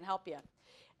 that can help you.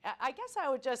 I guess I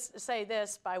would just say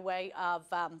this by way of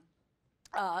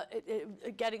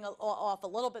getting off a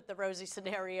little bit the rosy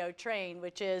scenario train,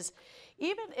 which is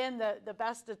even in the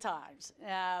best of times,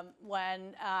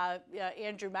 when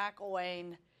Andrew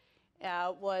McIlwain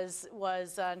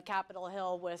was on Capitol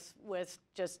Hill with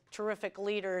just terrific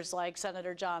leaders like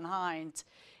Senator John Hines,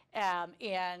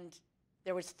 and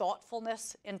there was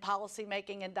thoughtfulness in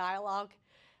policymaking and dialogue.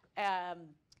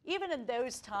 Even in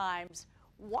those times,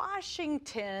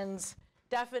 Washington's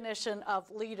definition of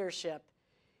leadership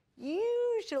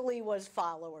usually was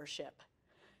followership,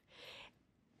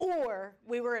 or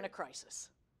we were in a crisis.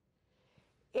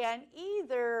 And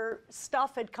either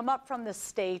stuff had come up from the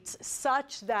states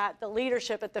such that the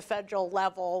leadership at the federal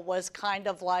level was kind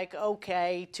of like,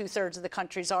 okay, 2/3 of the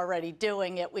country's already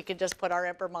doing it, we could just put our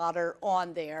imprimatur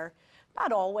on there.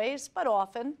 Not always, but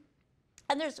often.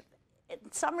 And in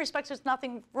some respects, there's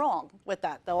nothing wrong with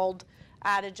that, the old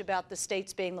adage about the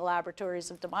states being the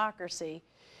laboratories of democracy.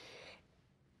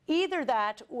 Either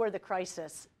that or the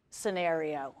crisis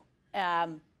scenario.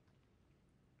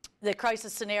 The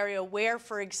crisis scenario where,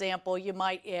 for example, you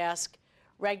might ask,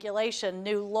 regulation,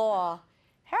 new law,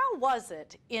 how was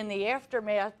it in the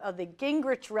aftermath of the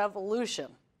Gingrich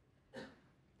Revolution,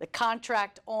 the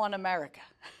contract on America?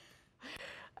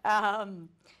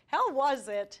 How was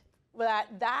it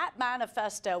that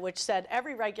manifesto, which said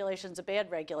every regulation is a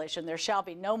bad regulation, there shall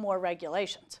be no more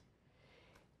regulations?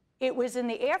 It was in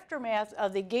the aftermath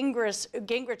of the Gingrich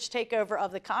takeover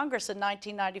of the Congress in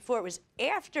 1994. It was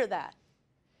after that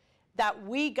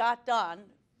we got done,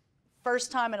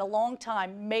 first time in a long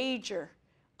time, major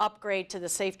upgrade to the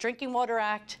Safe Drinking Water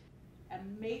Act,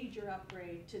 and major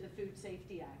upgrade to the Food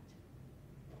Safety Act.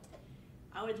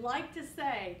 I would like to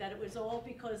say that it was all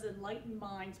because enlightened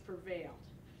minds prevailed.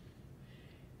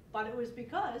 But it was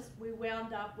because we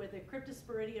wound up with a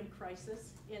cryptosporidium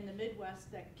crisis in the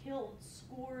Midwest that killed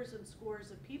scores and scores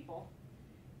of people,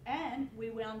 and we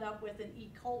wound up with an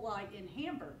E. coli in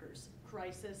hamburgers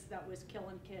crisis that was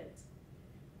killing kids.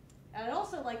 And I'd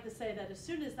also like to say that as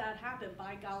soon as that happened,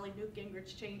 by golly, Newt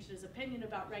Gingrich changed his opinion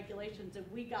about regulations, and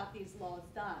we got these laws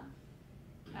done.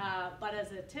 But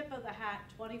as a tip of the hat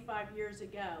 25 years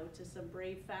ago to some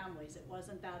brave families, it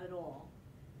wasn't that at all.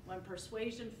 When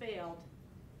persuasion failed,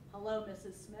 hello,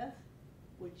 Mrs. Smith,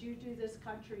 would you do this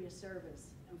country a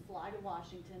service and fly to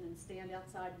Washington and stand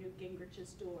outside Newt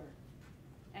Gingrich's door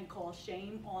and call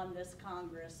shame on this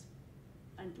Congress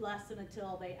unless and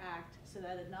until they act so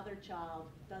that another child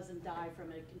doesn't die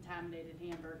from a contaminated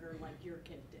hamburger like your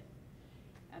kid did?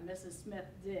 And Mrs. Smith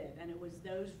did, and it was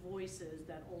those voices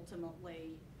that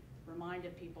ultimately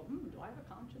reminded people, do I have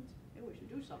a conscience? Maybe we should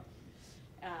do something.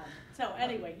 So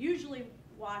anyway, usually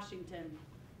Washington,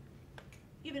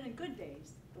 even in good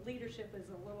days, the leadership is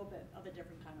a little bit of a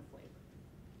different kind of flavor.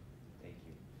 Thank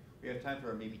you. We have time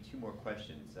for maybe 2 more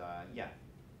questions. Yeah.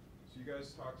 So you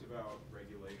guys talked about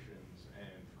regulations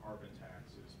and carbon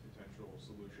taxes, potential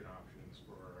solution options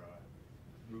for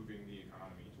moving the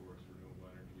economy towards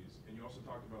renewable energies. And you also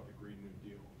talked about the Green New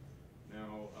Deal.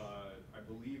 Now, I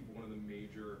believe one of the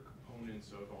major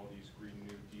components of all these Green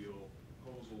New Deal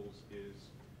proposals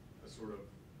is a sort of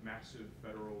massive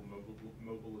federal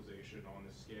mobilization on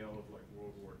the scale of like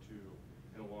World War II,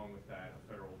 and along with that, a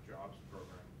federal jobs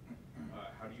program.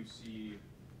 How do you see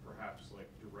perhaps like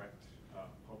direct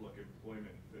public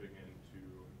employment fitting into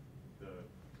the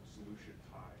solution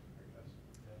pie, I guess?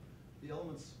 The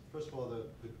elements, first of all,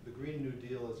 the Green New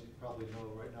Deal, as you probably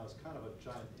know right now, is kind of a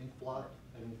giant ink blot,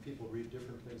 and people read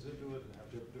different things into it and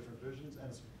have different visions, and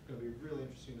it's going to be really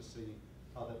interesting to see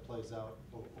how that plays out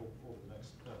over the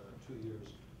next 2 years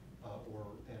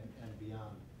and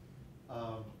beyond.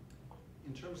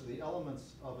 In terms of the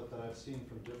elements of it that I've seen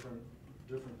from different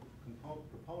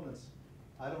proponents,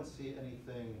 I don't see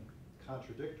anything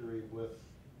contradictory with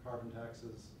carbon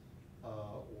taxes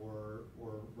or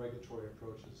regulatory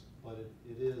approaches, but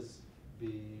it is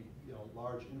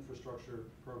large infrastructure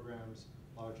programs,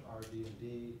 large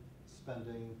RD&D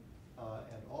spending,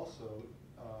 and also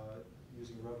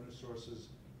using revenue sources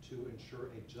to ensure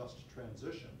a just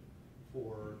transition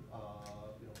for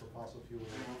fossil fuel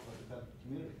dependent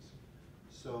communities.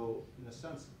 So in a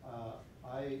sense,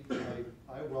 I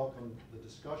welcome the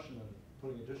discussion and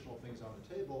putting additional things on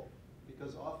the table,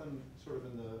 because often sort of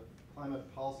in the climate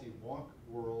policy wonk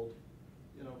world,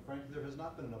 frankly, there has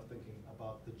not been enough thinking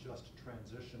about the just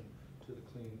transition to the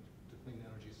clean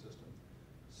energy system.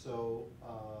 So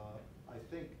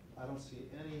I don't see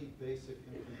any basic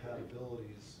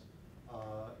incompatibilities,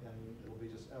 and it will be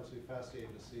just absolutely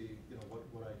fascinating to see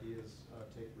what ideas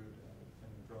take root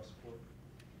and draw support.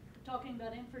 We're talking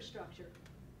about infrastructure,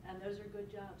 and those are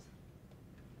good jobs.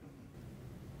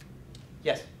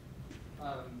 Yes.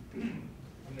 I'm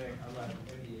an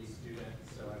MBA student,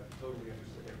 so I've totally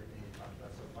understood everything you talked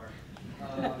about so far.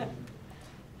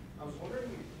 I was wondering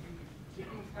if you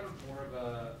could take kind of more of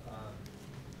a,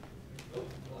 hello,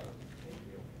 thank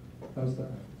you. How's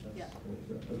that? Yeah.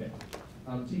 Okay.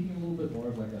 Taking a little bit more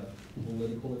of like a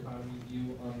political economy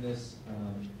view on this,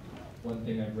 one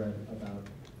thing I've read about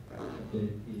a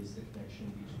bit is the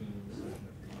connection between the notion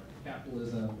of free market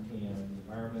capitalism and the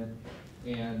environment.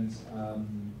 And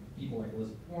people like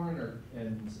Elizabeth Warren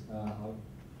and a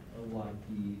lot of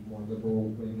the more liberal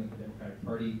wing of the Democratic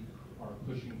Party are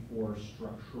pushing for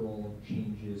structural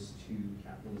changes to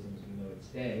capitalism as we know it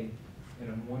today. And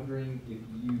I'm wondering if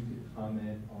you could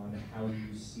comment on how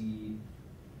you see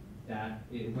that,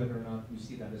 whether or not you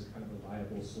see that as kind of a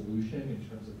viable solution in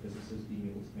terms of businesses being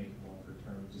able to make longer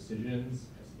term decisions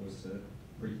as opposed to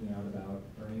freaking out about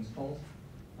earnings calls.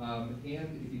 And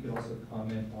if you could also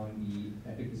comment on the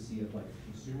efficacy of like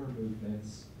consumer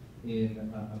movements in, I'm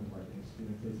a marketing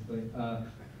student basically,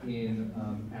 in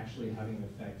actually having an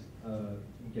effect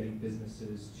in getting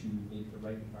businesses to make the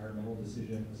right environmental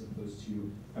decision as opposed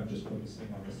to just focusing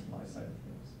on the supply side of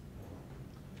things.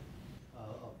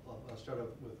 I'll start off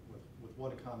with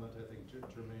one comment, I think,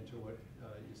 germane to what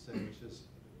you say, which is,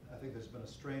 I think there's been a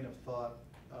strain of thought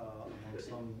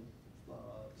among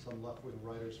some left-wing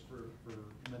writers for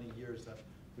many years that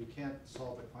we can't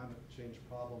solve the climate change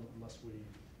problem unless we,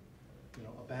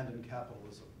 abandon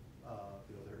capitalism.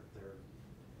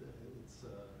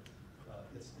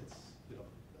 It's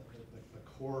the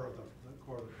core of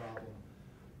the problem.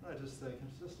 And I just think,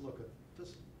 just look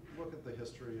at the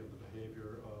history of the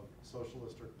behavior of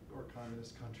socialist or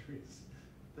communist countries.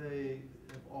 They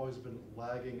have always been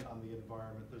lagging on the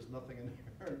environment. There's nothing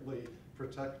inherently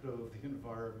protective of the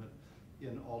environment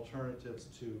in alternatives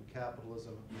to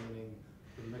capitalism, meaning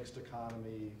the mixed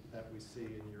economy that we see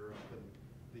in Europe and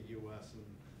the U.S. and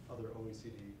other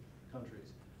OECD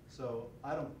countries. So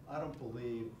I don't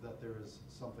believe that there is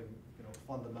something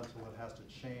fundamental that has to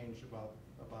change about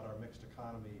our mixed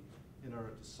economy in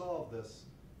order to solve this.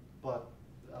 But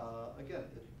again,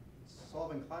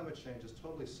 solving climate change is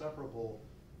totally separable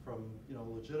from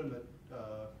legitimate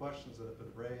questions that have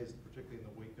been raised, particularly in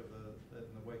the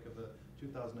wake of the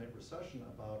 2008 recession,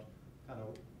 about kind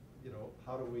of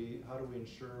how do we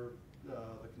ensure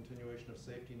the continuation of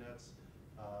safety nets,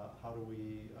 how do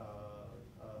we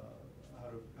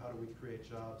create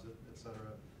jobs, et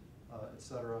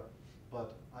cetera.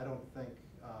 But I don't think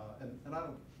and I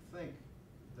don't think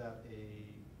that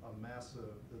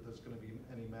that there's going to be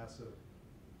any massive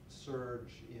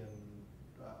surge in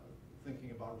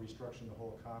thinking about restructuring the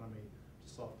whole economy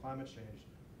to solve climate change.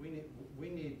 We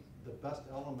need the best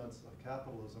elements of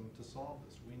capitalism to solve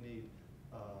this. We need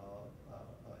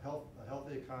a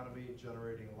healthy economy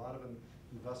generating a lot of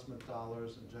investment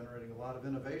dollars and generating a lot of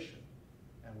innovation.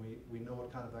 And we know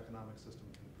what kind of economic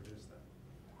system can produce that.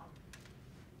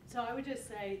 So I would just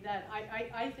say that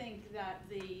I think that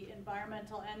the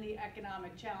environmental and the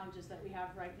economic challenges that we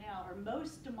have right now are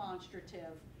most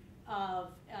demonstrative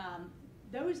of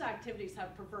those activities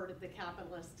have perverted the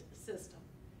capitalist system.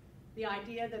 The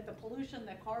idea that the pollution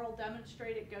that Karl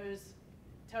demonstrated goes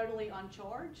totally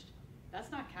uncharged That's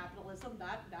not capitalism.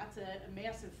 That's a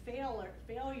massive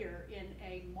failure in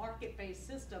a market-based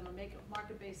system. A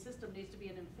market-based system needs to be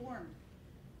an informed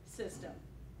system.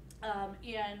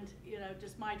 And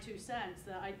just my 2 cents,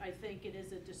 I think it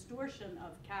is a distortion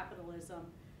of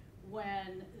capitalism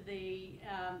when the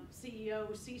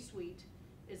CEO C-suite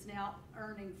is now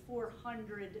earning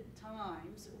 400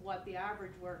 times what the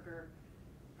average worker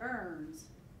earns,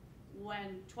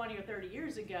 when 20 or 30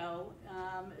 years ago,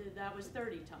 that was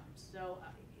 30 times. So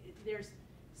there's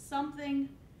something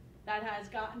that has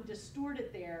gotten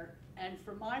distorted there, and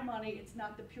for my money, it's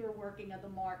not the pure working of the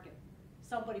market.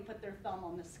 Somebody put their thumb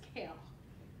on the scale.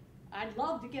 I'd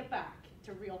love to get back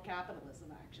to real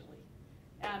capitalism, actually.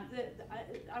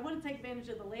 I want to take advantage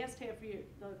of the last half of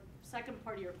the second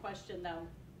part of your question, though,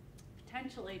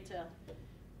 potentially to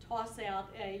toss out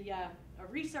a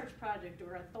research project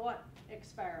or a thought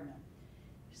experiment.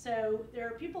 So there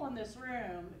are people in this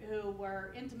room who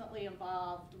were intimately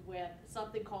involved with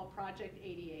something called Project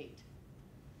 88.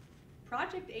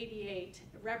 Project 88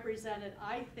 represented,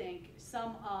 I think,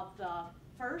 some of the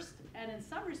first, and in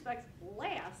some respects,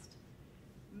 last,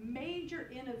 major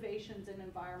innovations in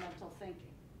environmental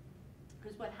thinking.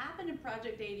 Because what happened in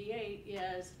Project 88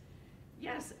 is,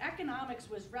 yes, economics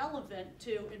was relevant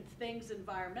to things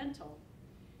environmental,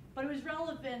 but it was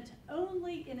relevant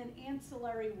only in an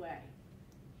ancillary way.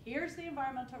 Here's the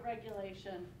environmental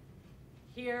regulation,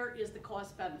 here is the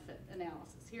cost-benefit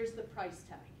analysis, here's the price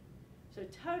tag. So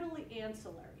totally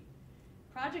ancillary.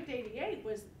 Project 88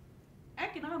 was,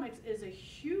 economics is a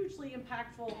hugely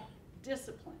impactful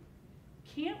discipline.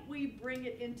 Can't we bring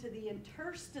it into the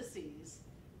interstices,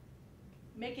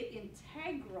 make it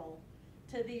integral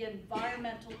to the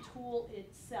environmental tool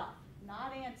itself,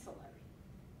 not ancillary?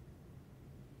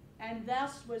 And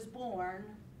thus was born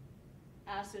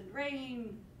acid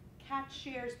rain, catch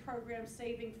shares program,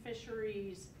 saving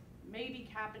fisheries, maybe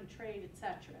cap and trade,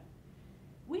 etc.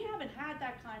 We haven't had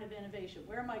that kind of innovation.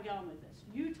 Where am I going with this?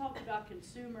 You talked about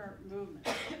consumer movement.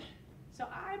 So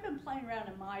I've been playing around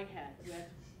in my head with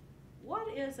what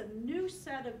is a new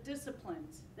set of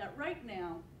disciplines that right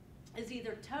now is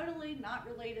either totally not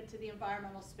related to the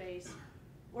environmental space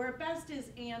or at best is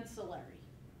ancillary.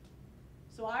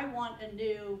 So I want a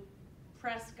new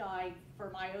press guide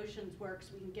for my oceans work so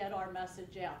we can get our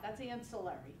message out. That's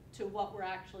ancillary to what we're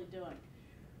actually doing.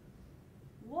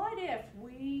 What if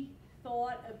we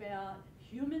thought about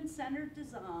human-centered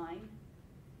design,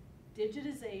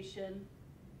 digitization,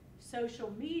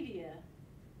 social media,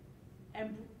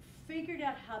 and figured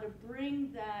out how to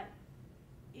bring that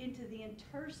into the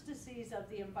interstices of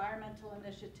the environmental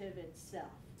initiative itself,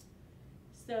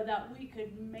 so that we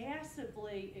could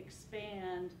massively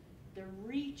expand the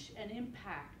reach and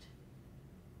impact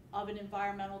of an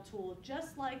environmental tool,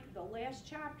 just like the last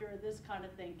chapter of this kind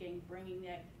of thinking, bringing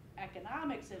the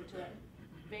economics into it,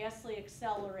 vastly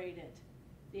accelerated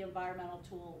the environmental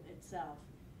tool itself.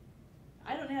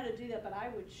 I don't know how to do that, but I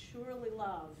would surely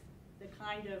love the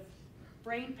kind of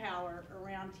brain power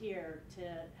around here to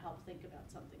help think about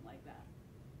something like that.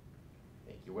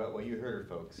 Thank you. Well, you heard her,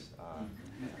 folks.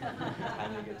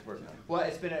 Time to get to work. Well,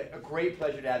 it's been a great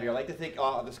pleasure to have you. I'd like to thank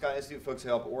the Scott Institute folks who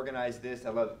helped organize this.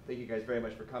 Thank you guys very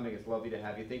much for coming. It's lovely to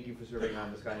have you. Thank you for serving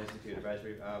on the Scott Institute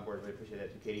Advisory Board. Really appreciate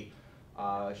that too, Katie.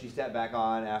 She stepped back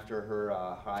on after her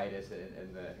hiatus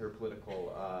and her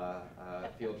political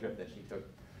field trip that she took.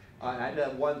 And I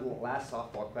had one last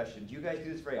softball question. Do you guys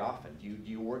do this very often? Do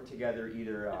you work together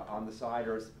either on the side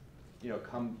or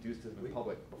come do this to the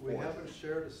public before? We haven't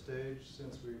shared a stage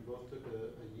since we both took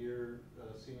a year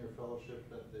senior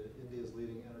fellowship at the India's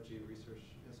leading energy research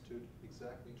institute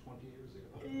exactly 20 years ago.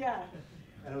 Yeah.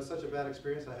 And it was such a bad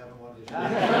experience, I haven't wanted to share.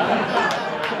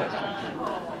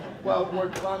 Well,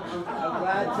 I'm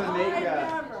glad to make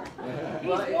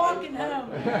He's walking home.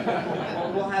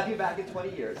 Well, we'll have you back in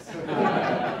 20 years. You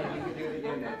can do it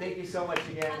again then. Thank you so much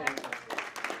again.